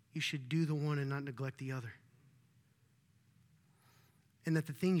you should do the one and not neglect the other. And that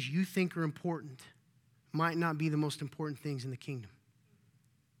the things you think are important might not be the most important things in the kingdom.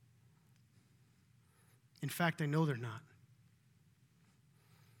 In fact, I know they're not.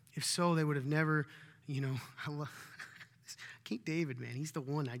 If so, they would have never, King David, man, he's the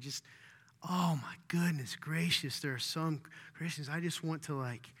one oh my goodness gracious, there are some Christians, I just want to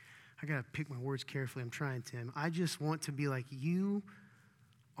I got to pick my words carefully, I'm trying, Tim. I just want to be like, you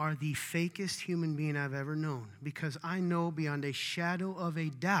are the fakest human being I've ever known, because I know beyond a shadow of a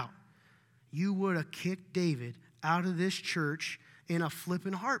doubt you would have kicked David out of this church in a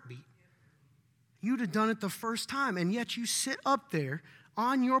flipping heartbeat. You'd have done it the first time, and yet you sit up there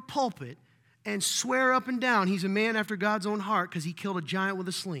on your pulpit and swear up and down he's a man after God's own heart because he killed a giant with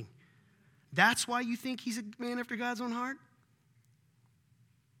a sling. That's why you think he's a man after God's own heart?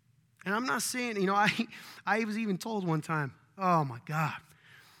 And I'm not saying, I was even told one time, oh my God.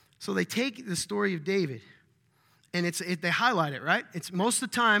 So they take the story of David, and they highlight it, right? It's most of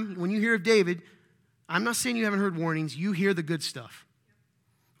the time, when you hear of David, I'm not saying you haven't heard warnings, you hear the good stuff.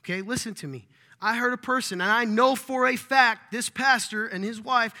 Okay, listen to me. I heard a person, and I know for a fact this pastor and his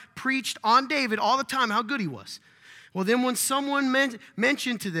wife preached on David all the time how good he was. Well, then when someone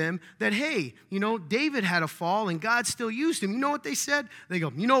mentioned to them that, hey, David had a fall and God still used him, you know what they said? They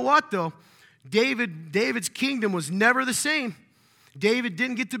go, you know what, though? David's kingdom was never the same. David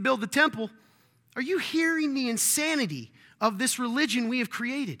didn't get to build the temple. Are you hearing the insanity of this religion we have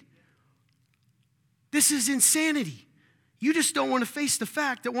created? This is insanity. You just don't want to face the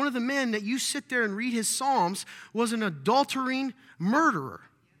fact that one of the men that you sit there and read his Psalms was an adultering murderer.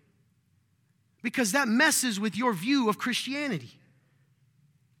 Because that messes with your view of Christianity.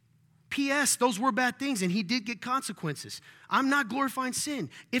 P.S., those were bad things, and he did get consequences. I'm not glorifying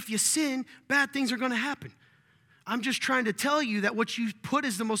sin. If you sin, bad things are going to happen. I'm just trying to tell you that what you put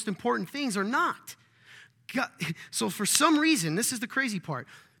as the most important things are not. God, so for some reason, this is the crazy part.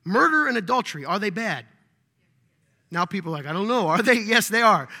 Murder and adultery, are they bad? Now people are like, I don't know. Are they? Yes, they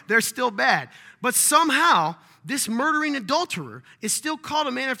are. They're still bad. But somehow, this murdering adulterer is still called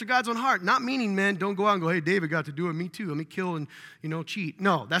a man after God's own heart. Not meaning, man, don't go out and go, hey, David got to do it, me too. Let me kill and, cheat.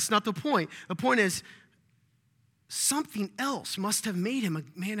 No, that's not the point. The point is, something else must have made him a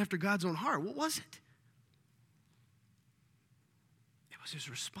man after God's own heart. What was it? It was his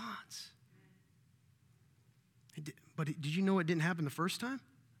response. But did you know it didn't happen the first time?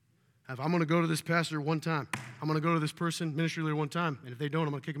 If I'm going to go to this pastor one time, I'm going to go to this person, ministry leader one time, and if they don't,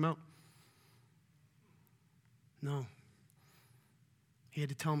 I'm going to kick them out. No. He had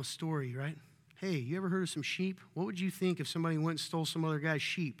to tell him a story, right? Hey, you ever heard of some sheep? What would you think if somebody went and stole some other guy's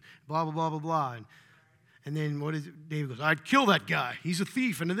sheep? Blah, blah, blah, blah, blah. And then what is it? David goes, I'd kill that guy. He's a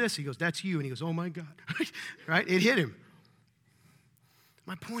thief into this. He goes, that's you. And he goes, oh my God. Right? It hit him.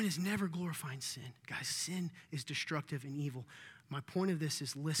 My point is never glorifying sin. Guys, sin is destructive and evil. My point of this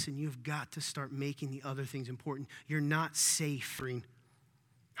is, listen, you've got to start making the other things important. You're not safe.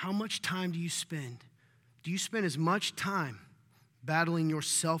 How much time do you spend? Do you spend as much time battling your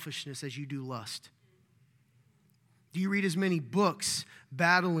selfishness as you do lust? Do you read as many books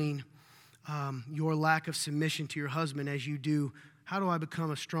battling your lack of submission to your husband as you do, how do I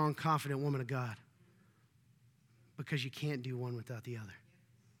become a strong, confident woman of God? Because you can't do one without the other.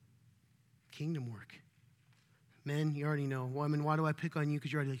 Kingdom work. Men, you already know. Women, why do I pick on you?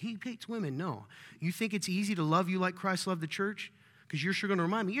 Because you're already like, he hates women. No. You think it's easy to love you like Christ loved the church? because you're sure going to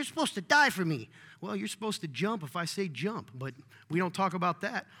remind me, you're supposed to die for me. Well, you're supposed to jump if I say jump, but we don't talk about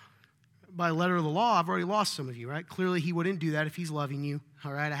that. By letter of the law, I've already lost some of you, right? Clearly, he wouldn't do that if he's loving you,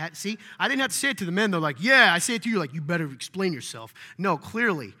 all right? I didn't have to say it to the men. They're like, yeah, I say it to you, like, you better explain yourself. No,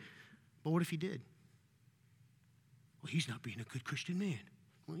 clearly. But what if he did? Well, he's not being a good Christian man.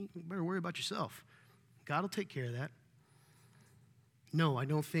 Well, you better worry about yourself. God will take care of that. No, I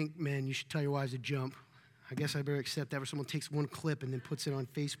don't think, man, you should tell your wives to jump. I guess I better accept that, or someone takes one clip and then puts it on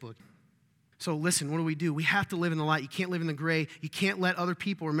Facebook. So listen, what do? We have to live in the light. You can't live in the gray. You can't let other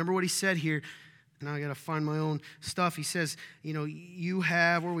people. Remember what he said here. Now I got to find my own stuff. He says, you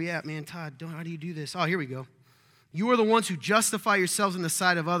have, where are we at, man? Todd, how do you do this? Oh, here we go. You are the ones who justify yourselves in the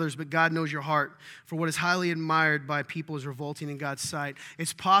sight of others, but God knows your heart. For what is highly admired by people is revolting in God's sight.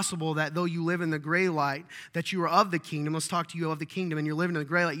 It's possible that though you live in the gray light, that you are of the kingdom. Let's talk to you of the kingdom, and you're living in the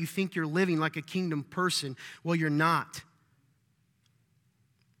gray light. You think you're living like a kingdom person. Well, you're not.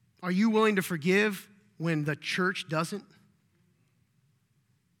 Are you willing to forgive when the church doesn't?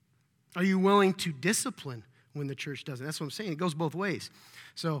 Are you willing to discipline when the church doesn't? That's what I'm saying. It goes both ways.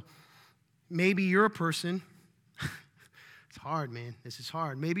 So maybe you're a person. It's hard, man. This is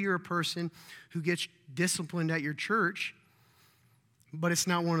hard. Maybe you're a person who gets disciplined at your church, but it's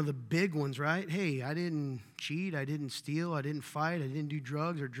not one of the big ones, right? Hey, I didn't cheat. I didn't steal. I didn't fight. I didn't do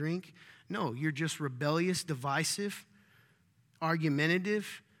drugs or drink. No, you're just rebellious, divisive,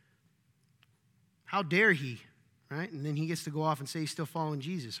 argumentative. How dare he, right? And then he gets to go off and say he's still following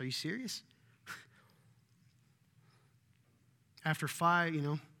Jesus. Are you serious? After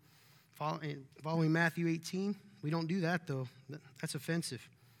 5, following Matthew 18, we don't do that, though. That's offensive.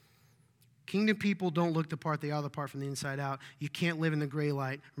 Kingdom people don't look the part. They are the part from the inside out. You can't live in the gray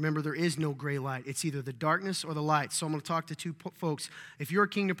light. Remember, there is no gray light. It's either the darkness or the light. So I'm going to talk to two folks. If you're a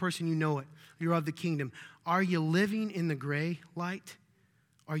kingdom person, you know it. You're of the kingdom. Are you living in the gray light?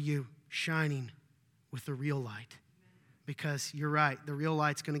 Are you shining with the real light? Because you're right. The real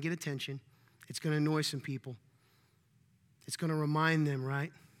light's going to get attention. It's going to annoy some people. It's going to remind them,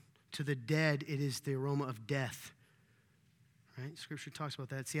 right? To the dead, it is the aroma of death. Right? Scripture talks about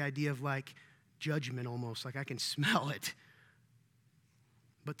that. It's the idea of like judgment almost, like I can smell it.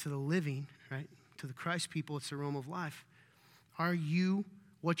 But to the living, right? To the Christ people, it's the aroma of life. Are you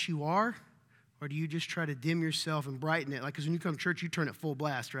what you are, or do you just try to dim yourself and brighten it? Like, because when you come to church, you turn it full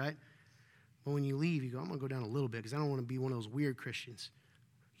blast, right? But when you leave, you go, I'm going to go down a little bit because I don't want to be one of those weird Christians.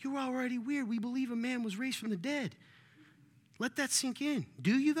 You're already weird. We believe a man was raised from the dead. Let that sink in.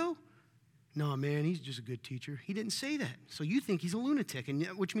 Do you, though? No, man, he's just a good teacher. He didn't say that. So you think he's a lunatic,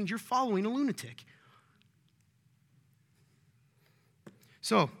 which means you're following a lunatic.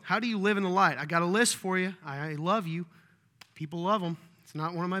 So how do you live in the light? I got a list for you. I love you. People love them. It's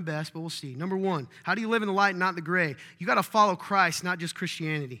not one of my best, but we'll see. Number 1, how do you live in the light, not the gray? You got to follow Christ, not just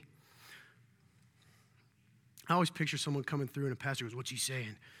Christianity. I always picture someone coming through and a pastor goes, what's he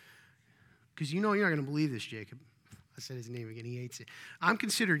saying? Because you're not going to believe this, Jacob. I said his name again. He hates it. I'm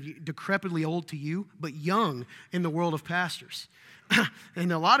considered decrepitly old to you, but young in the world of pastors.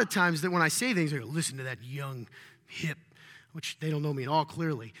 And a lot of times that when I say things, they go, listen to that young, hip, which they don't know me at all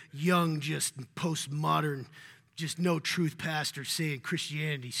clearly, young, just postmodern, just no truth pastor saying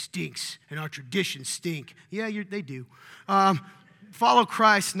Christianity stinks and our traditions stink. Yeah, they do. Follow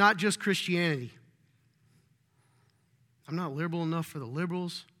Christ, not just Christianity. I'm not liberal enough for the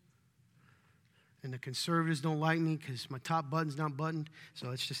liberals. And the conservatives don't like me because my top button's not buttoned. So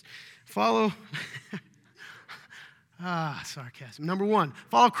it's just follow. Sarcasm. Number 1,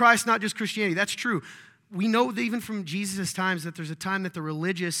 follow Christ, not just Christianity. That's true. We know that even from Jesus' times that there's a time that the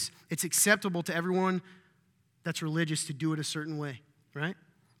religious, it's acceptable to everyone that's religious to do it a certain way, right?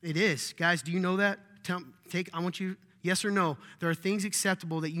 It is. Guys, do you know that? I want you, yes or no. There are things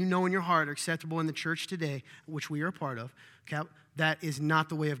acceptable that you know in your heart are acceptable in the church today, which we are a part of. That is not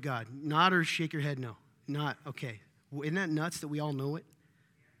the way of God. Not, or shake your head no. Not, okay. Well, isn't that nuts that we all know it?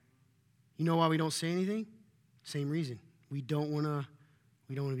 You know why we don't say anything? Same reason. We don't want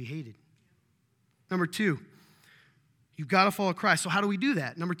to be hated. Number 2, you've got to follow Christ. So how do we do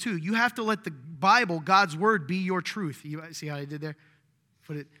that? Number 2, you have to let the Bible, God's word, be your truth. You see how I did there?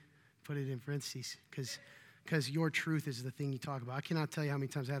 Put it in parentheses because your truth is the thing you talk about. I cannot tell you how many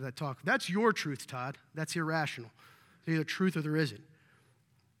times I have that talk. That's your truth, Todd. That's irrational. There's either truth or there isn't.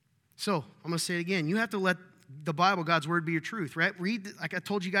 So I'm going to say it again. You have to let the Bible, God's word, be your truth, right? Read, like I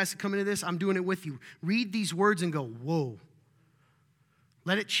told you guys to come into this, I'm doing it with you. Read these words and go, whoa.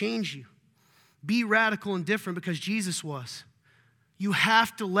 Let it change you. Be radical and different because Jesus was. You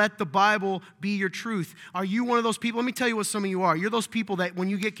have to let the Bible be your truth. Are you one of those people? Let me tell you what some of you are. You're those people that when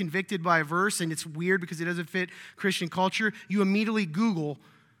you get convicted by a verse and it's weird because it doesn't fit Christian culture, you immediately Google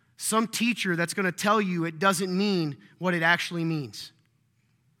some teacher that's going to tell you it doesn't mean what it actually means.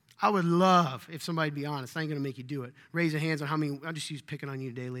 I would love if somebody'd be honest. I ain't going to make you do it. Raise your hands on how many. I'll just use picking on you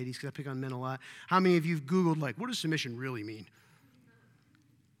today, ladies, because I pick on men a lot. How many of you have Googled, like, what does submission really mean?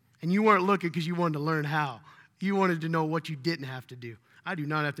 And you weren't looking because you wanted to learn how. You wanted to know what you didn't have to do. I do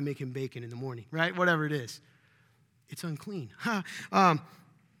not have to make him bacon in the morning, right? Whatever it is. It's unclean.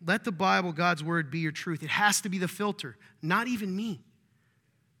 Let the Bible, God's word, be your truth. It has to be the filter, not even me.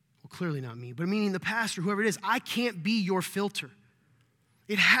 Well, clearly not me, but meaning the pastor, whoever it is. I can't be your filter.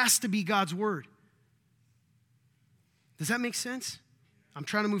 It has to be God's word. Does that make sense? I'm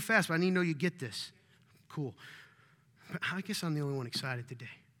trying to move fast, but I need to know you get this. Cool. But I guess I'm the only one excited today.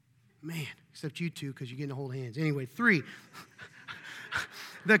 Man, except you two, because you're getting to hold hands. Anyway, 3.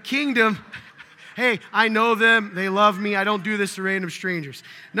 The kingdom. Hey, I know them. They love me. I don't do this to random strangers.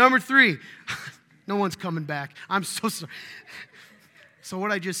 Number 3. No one's coming back. I'm so sorry. So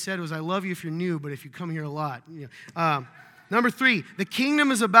what I just said was I love you if you're new, but if you come here a lot. Number 3. The kingdom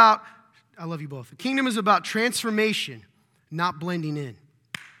is about, I love you both. The kingdom is about transformation, not blending in.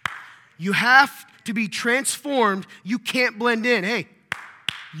 You have to be transformed. You can't blend in. Hey.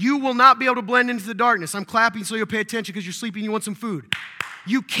 You will not be able to blend into the darkness. I'm clapping so you'll pay attention because you're sleeping and you want some food.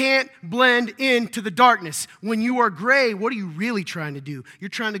 You can't blend into the darkness. When you are gray, what are you really trying to do? You're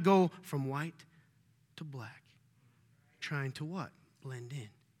trying to go from white to black. Trying to what? Blend in.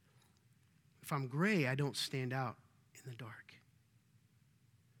 If I'm gray, I don't stand out in the dark.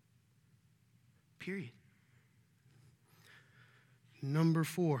 Period. Number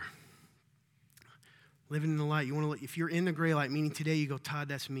 4. Living in the light. You want to, if you're in the gray light, meaning today you go, Todd,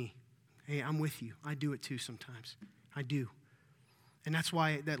 that's me. Hey, I'm with you. I do it too sometimes. I do. And that's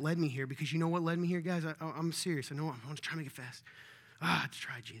why that led me here, because you know what led me here, guys? I'm serious. I know I'm just trying to make it fast. To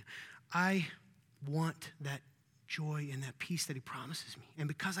try, Gina. I want that joy and that peace that he promises me. And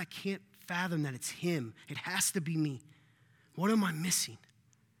because I can't fathom that it's him, it has to be me. What am I missing?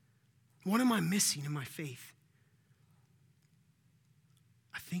 What am I missing in my faith?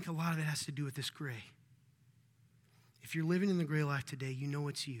 I think a lot of it has to do with this gray. If you're living in the gray life today, you know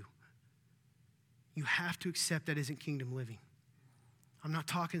it's you. You have to accept that isn't kingdom living. I'm not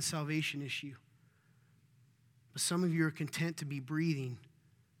talking salvation issue. But some of you are content to be breathing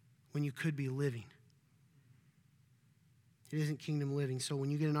when you could be living. It isn't kingdom living. So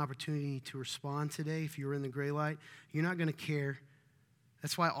when you get an opportunity to respond today, if you're in the gray light, you're not going to care.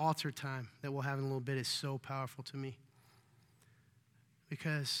 That's why altar time that we'll have in a little bit is so powerful to me.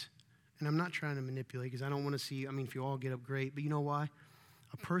 Because... and I'm not trying to manipulate because I don't want to see, if you all get up, great. But you know why?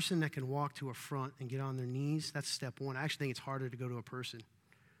 A person that can walk to a front and get on their knees, that's step 1. I actually think it's harder to go to a person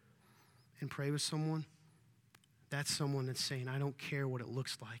and pray with someone. That's someone that's saying, I don't care what it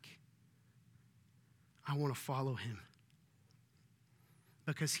looks like. I want to follow him.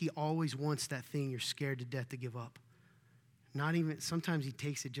 Because he always wants that thing you're scared to death to give up. Not even, sometimes he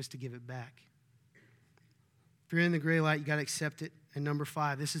takes it just to give it back. If you're in the gray light, you got to accept it. And number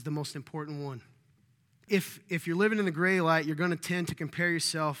 5, this is the most important one. If you're living in the gray light, you're going to tend to compare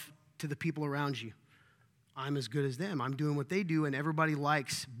yourself to the people around you. I'm as good as them. I'm doing what they do, and everybody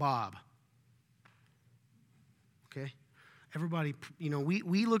likes Bob. Okay? Everybody,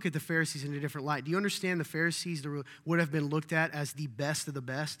 we look at the Pharisees in a different light. Do you understand the Pharisees would have been looked at as the best of the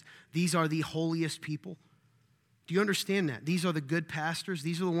best? These are the holiest people. Do you understand that? These are the good pastors.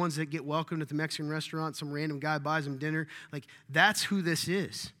 These are the ones that get welcomed at the Mexican restaurant. Some random guy buys them dinner. Like, that's who this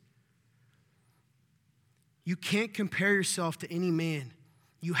is. You can't compare yourself to any man.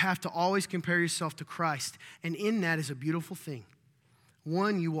 You have to always compare yourself to Christ. And in that is a beautiful thing.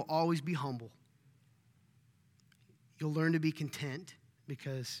 1, you will always be humble. You'll learn to be content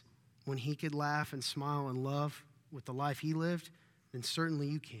because when he could laugh and smile and love with the life he lived, then certainly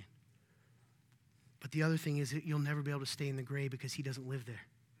you can. But the other thing is that you'll never be able to stay in the gray because he doesn't live there.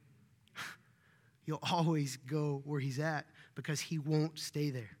 You'll always go where he's at because he won't stay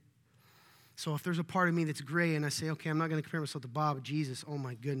there. So if there's a part of me that's gray and I say, okay, I'm not going to compare myself to Bob, but Jesus, oh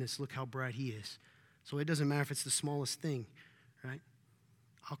my goodness, look how bright he is. So it doesn't matter if it's the smallest thing, right?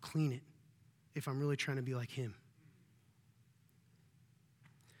 I'll clean it if I'm really trying to be like him.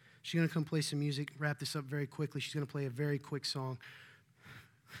 She's going to come play some music, wrap this up very quickly. She's going to play a very quick song.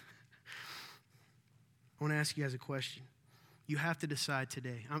 I want to ask you guys a question. You have to decide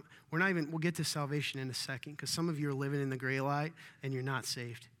today. We'll get to salvation in a second because some of you are living in the gray light and you're not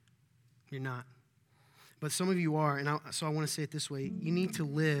saved. You're not. But some of you are, so I want to say it this way. You need to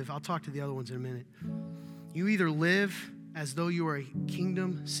live. I'll talk to the other ones in a minute. You either live as though you are a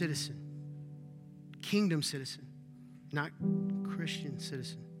kingdom citizen. Kingdom citizen, not Christian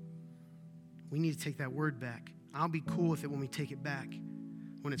citizen. We need to take that word back. I'll be cool with it when we take it back,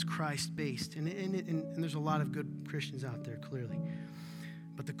 when it's Christ-based. And there's a lot of good Christians out there, clearly.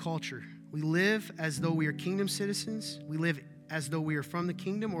 But the culture, we live as though we are kingdom citizens. We live as though we are from the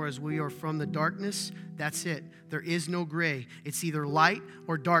kingdom or as we are from the darkness. That's it. There is no gray. It's either light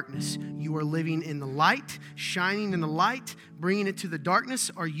or darkness. You are living in the light, shining in the light, bringing it to the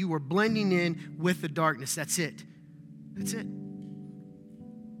darkness, or you are blending in with the darkness. That's it. That's it.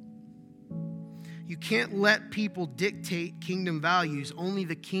 You can't let people dictate kingdom values. Only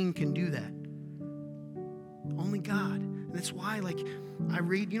the king can do that. Only God. And that's why, I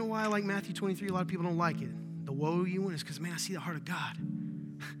read, you know why I like Matthew 23? A lot of people don't like it. The woe you win is because, man, I see the heart of God.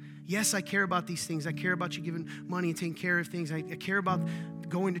 Yes, I care about these things. I care about you giving money and taking care of things. I care about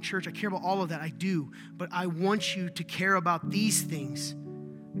going to church. I care about all of that. I do. But I want you to care about these things.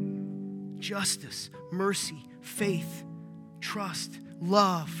 Justice, mercy, faith, trust,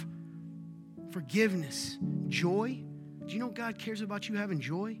 love, forgiveness, joy. Do you know God cares about you having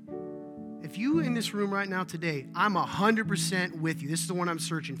joy? If you in this room right now today, I'm 100% with you. This is the one I'm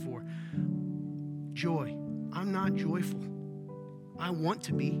searching for. Joy. I'm not joyful. I want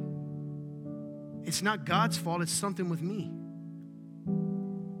to be. It's not God's fault. It's something with me.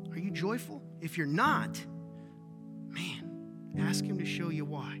 Are you joyful? If you're not, man, ask him to show you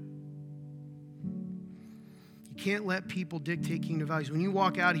why. You can't let people dictate kingdom values. When you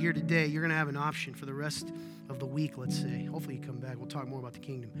walk out of here today, you're going to have an option for the rest of the week, let's say. Hopefully you come back. We'll talk more about the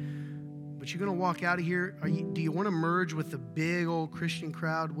kingdom. But you're going to walk out of here. Do you want to merge with the big old Christian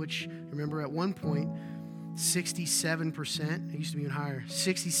crowd, which, remember, at one point, 67%, it used to be even higher,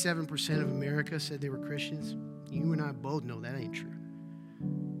 67% of America said they were Christians. You and I both know that ain't true.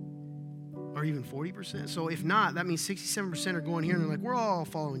 Or even 40%. So if not, that means 67% are going here and they're like, we're all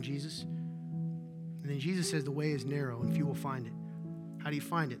following Jesus. And then Jesus says the way is narrow and few will find it. How do you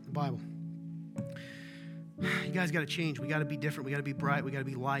find it? The Bible. You guys got to change. We got to be different. We got to be bright. We got to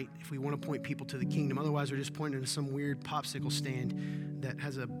be light if we want to point people to the kingdom. Otherwise, we're just pointing to some weird popsicle stand that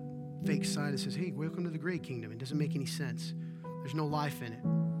has a fake sign that says, hey, welcome to the great kingdom. It doesn't make any sense. There's no life in it.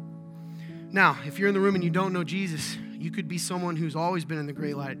 Now, if you're in the room and you don't know Jesus, you could be someone who's always been in the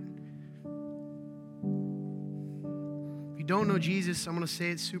great light. If you don't know Jesus, I'm going to say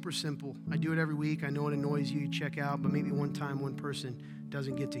it's super simple. I do it every week. I know it annoys you. You check out, but maybe one time one person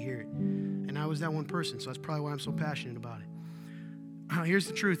doesn't get to hear it. And I was that one person, so that's probably why I'm so passionate about it. Here's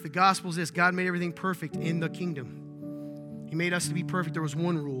the truth. The gospel is this. God made everything perfect in the kingdom. He made us to be perfect. There was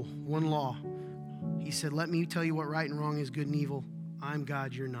one rule, one law. He said, let me tell you what right and wrong is, good and evil. I'm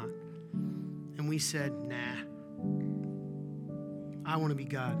God, you're not. And we said, nah. I want to be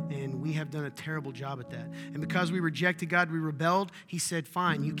God. And we have done a terrible job at that. And because we rejected God, we rebelled. He said,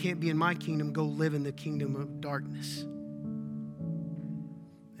 fine, you can't be in my kingdom. Go live in the kingdom of darkness.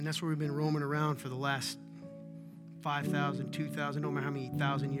 And that's where we've been roaming around for the last 5,000, 2,000, no matter how many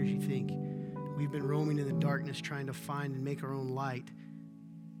thousand years you think. We've been roaming in the darkness trying to find and make our own light,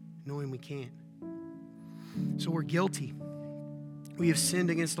 knowing we can't. So we're guilty. We have sinned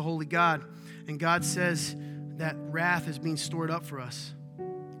against the holy God. And God says that wrath is being stored up for us.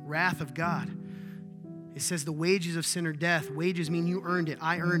 Wrath of God. It says the wages of sin are death. Wages mean you earned it.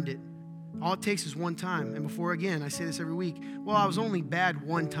 I earned it. All it takes is one time. And before, again, I say this every week. Well, I was only bad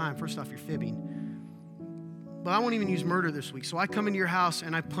one time. First off, you're fibbing. But I won't even use murder this week. So I come into your house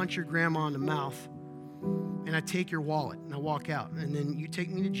and I punch your grandma in the mouth and I take your wallet and I walk out. And then you take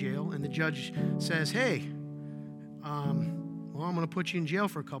me to jail and the judge says, hey, well, I'm going to put you in jail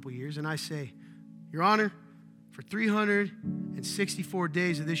for a couple years. And I say, Your Honor, for 364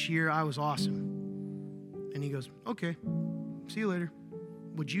 days of this year, I was awesome. And he goes, okay, see you later.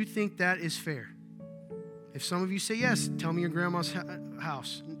 Would you think that is fair? If some of you say yes, tell me your grandma's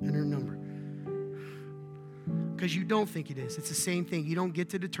house and her number. Because you don't think it is. It's the same thing. You don't get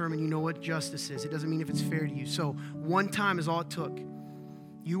to determine, you know what justice is. It doesn't mean if it's fair to you. So one time is all it took.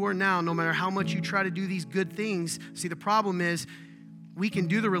 You are now, no matter how much you try to do these good things, see, the problem is we can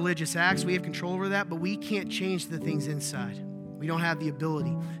do the religious acts. We have control over that, but we can't change the things inside. We don't have the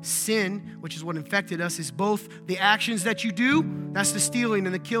ability. Sin, which is what infected us, is both the actions that you do, that's the stealing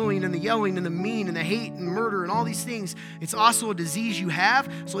and the killing and the yelling and the mean and the hate and murder and all these things. It's also a disease you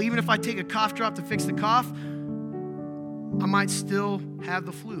have. So even if I take a cough drop to fix the cough, I might still have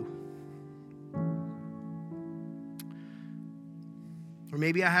the flu. Or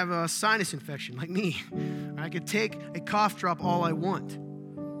maybe I have a sinus infection like me. I could take a cough drop all I want.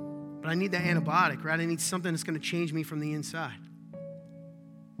 But I need that antibiotic, right? I need something that's going to change me from the inside.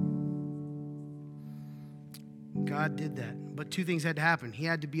 God did that. But two things had to happen. He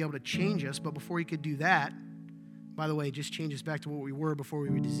had to be able to change us, but before he could do that, by the way, just change us back to what we were before we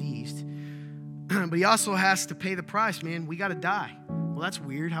were diseased. But he also has to pay the price, man. We got to die. Well, that's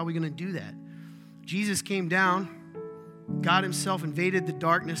weird. How are we going to do that? Jesus came down. God himself invaded the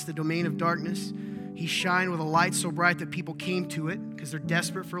darkness, the domain of darkness. He shined with a light so bright that people came to it because they're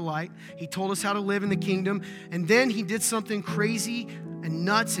desperate for light. He told us how to live in the kingdom. And then he did something crazy and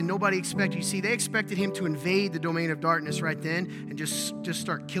nuts and nobody expected. You see, they expected him to invade the domain of darkness right then and just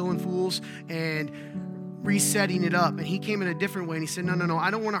start killing fools and resetting it up. And he came in a different way and he said, no,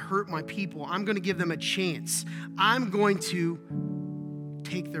 I don't want to hurt my people. I'm going to give them a chance. I'm going to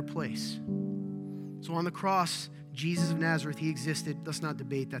take their place. So on the cross, Jesus of Nazareth, he existed. Let's not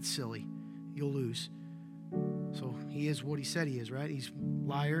debate. That's silly. You'll lose. So he is what he said he is, right? He's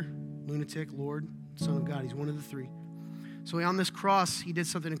liar, lunatic, Lord, Son of God. He's one of the three. So on this cross, he did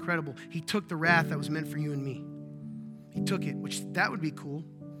something incredible. He took the wrath that was meant for you and me. He took it, which that would be cool.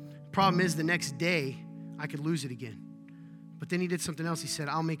 Problem is, the next day, I could lose it again. But then he did something else. He said,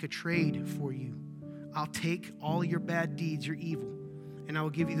 I'll make a trade for you. I'll take all your bad deeds, your evil, and I will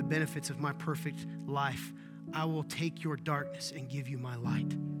give you the benefits of my perfect life. I will take your darkness and give you my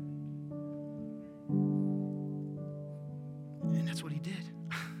light. And that's what he did.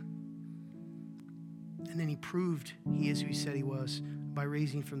 And then he proved he is who he said he was by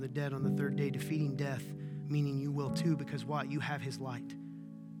raising from the dead on the third day, defeating death, meaning you will too, because what? You have his light.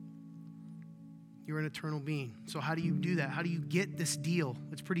 You're an eternal being. So how do you do that? How do you get this deal?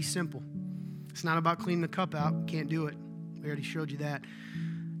 It's pretty simple. It's not about cleaning the cup out. Can't do it. We already showed you that.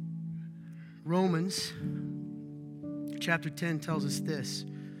 Romans chapter 10 tells us this,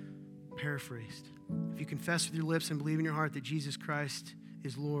 paraphrased. If you confess with your lips and believe in your heart that Jesus Christ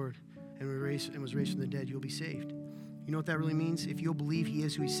is Lord and was raised from the dead, you'll be saved. You know what that really means? If you'll believe he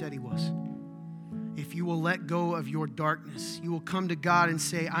is who he said he was. If you will let go of your darkness, you will come to God and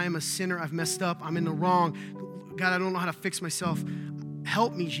say, I am a sinner, I've messed up, I'm in the wrong. God, I don't know how to fix myself.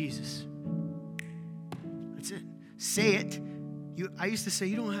 Help me, Jesus. That's it. Say it. I used to say,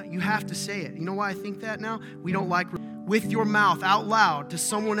 you have to say it. You know why I think that now? We don't like with your mouth out loud to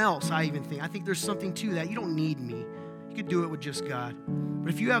someone else, I think there's something to that. You don't need me. You could do it with just God.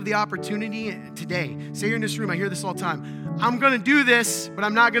 But if you have the opportunity today, say you're in this room, I hear this all the time. I'm going to do this, but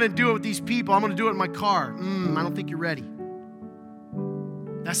I'm not going to do it with these people. I'm going to do it in my car. I don't think you're ready.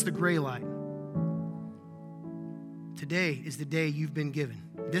 That's the gray light. Today is the day you've been given,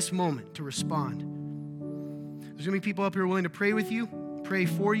 this moment to respond. There's going to be people up here willing to pray with you, pray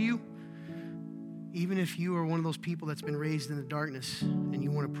for you, even if you are one of those people that's been raised in the darkness and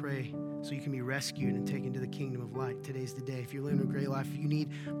you want to pray so you can be rescued and taken to the kingdom of light. Today's the day. If you're living a great life, if you need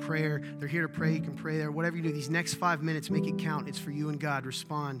prayer, they're here to pray. You can pray there. Whatever you do, these next 5 minutes, make it count. It's for you and God.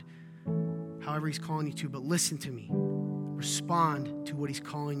 Respond however he's calling you to, but listen to me. Respond to what he's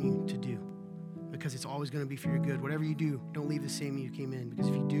calling you to do because it's always going to be for your good. Whatever you do, don't leave the same way you came in because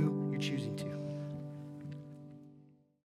if you do, you're choosing to.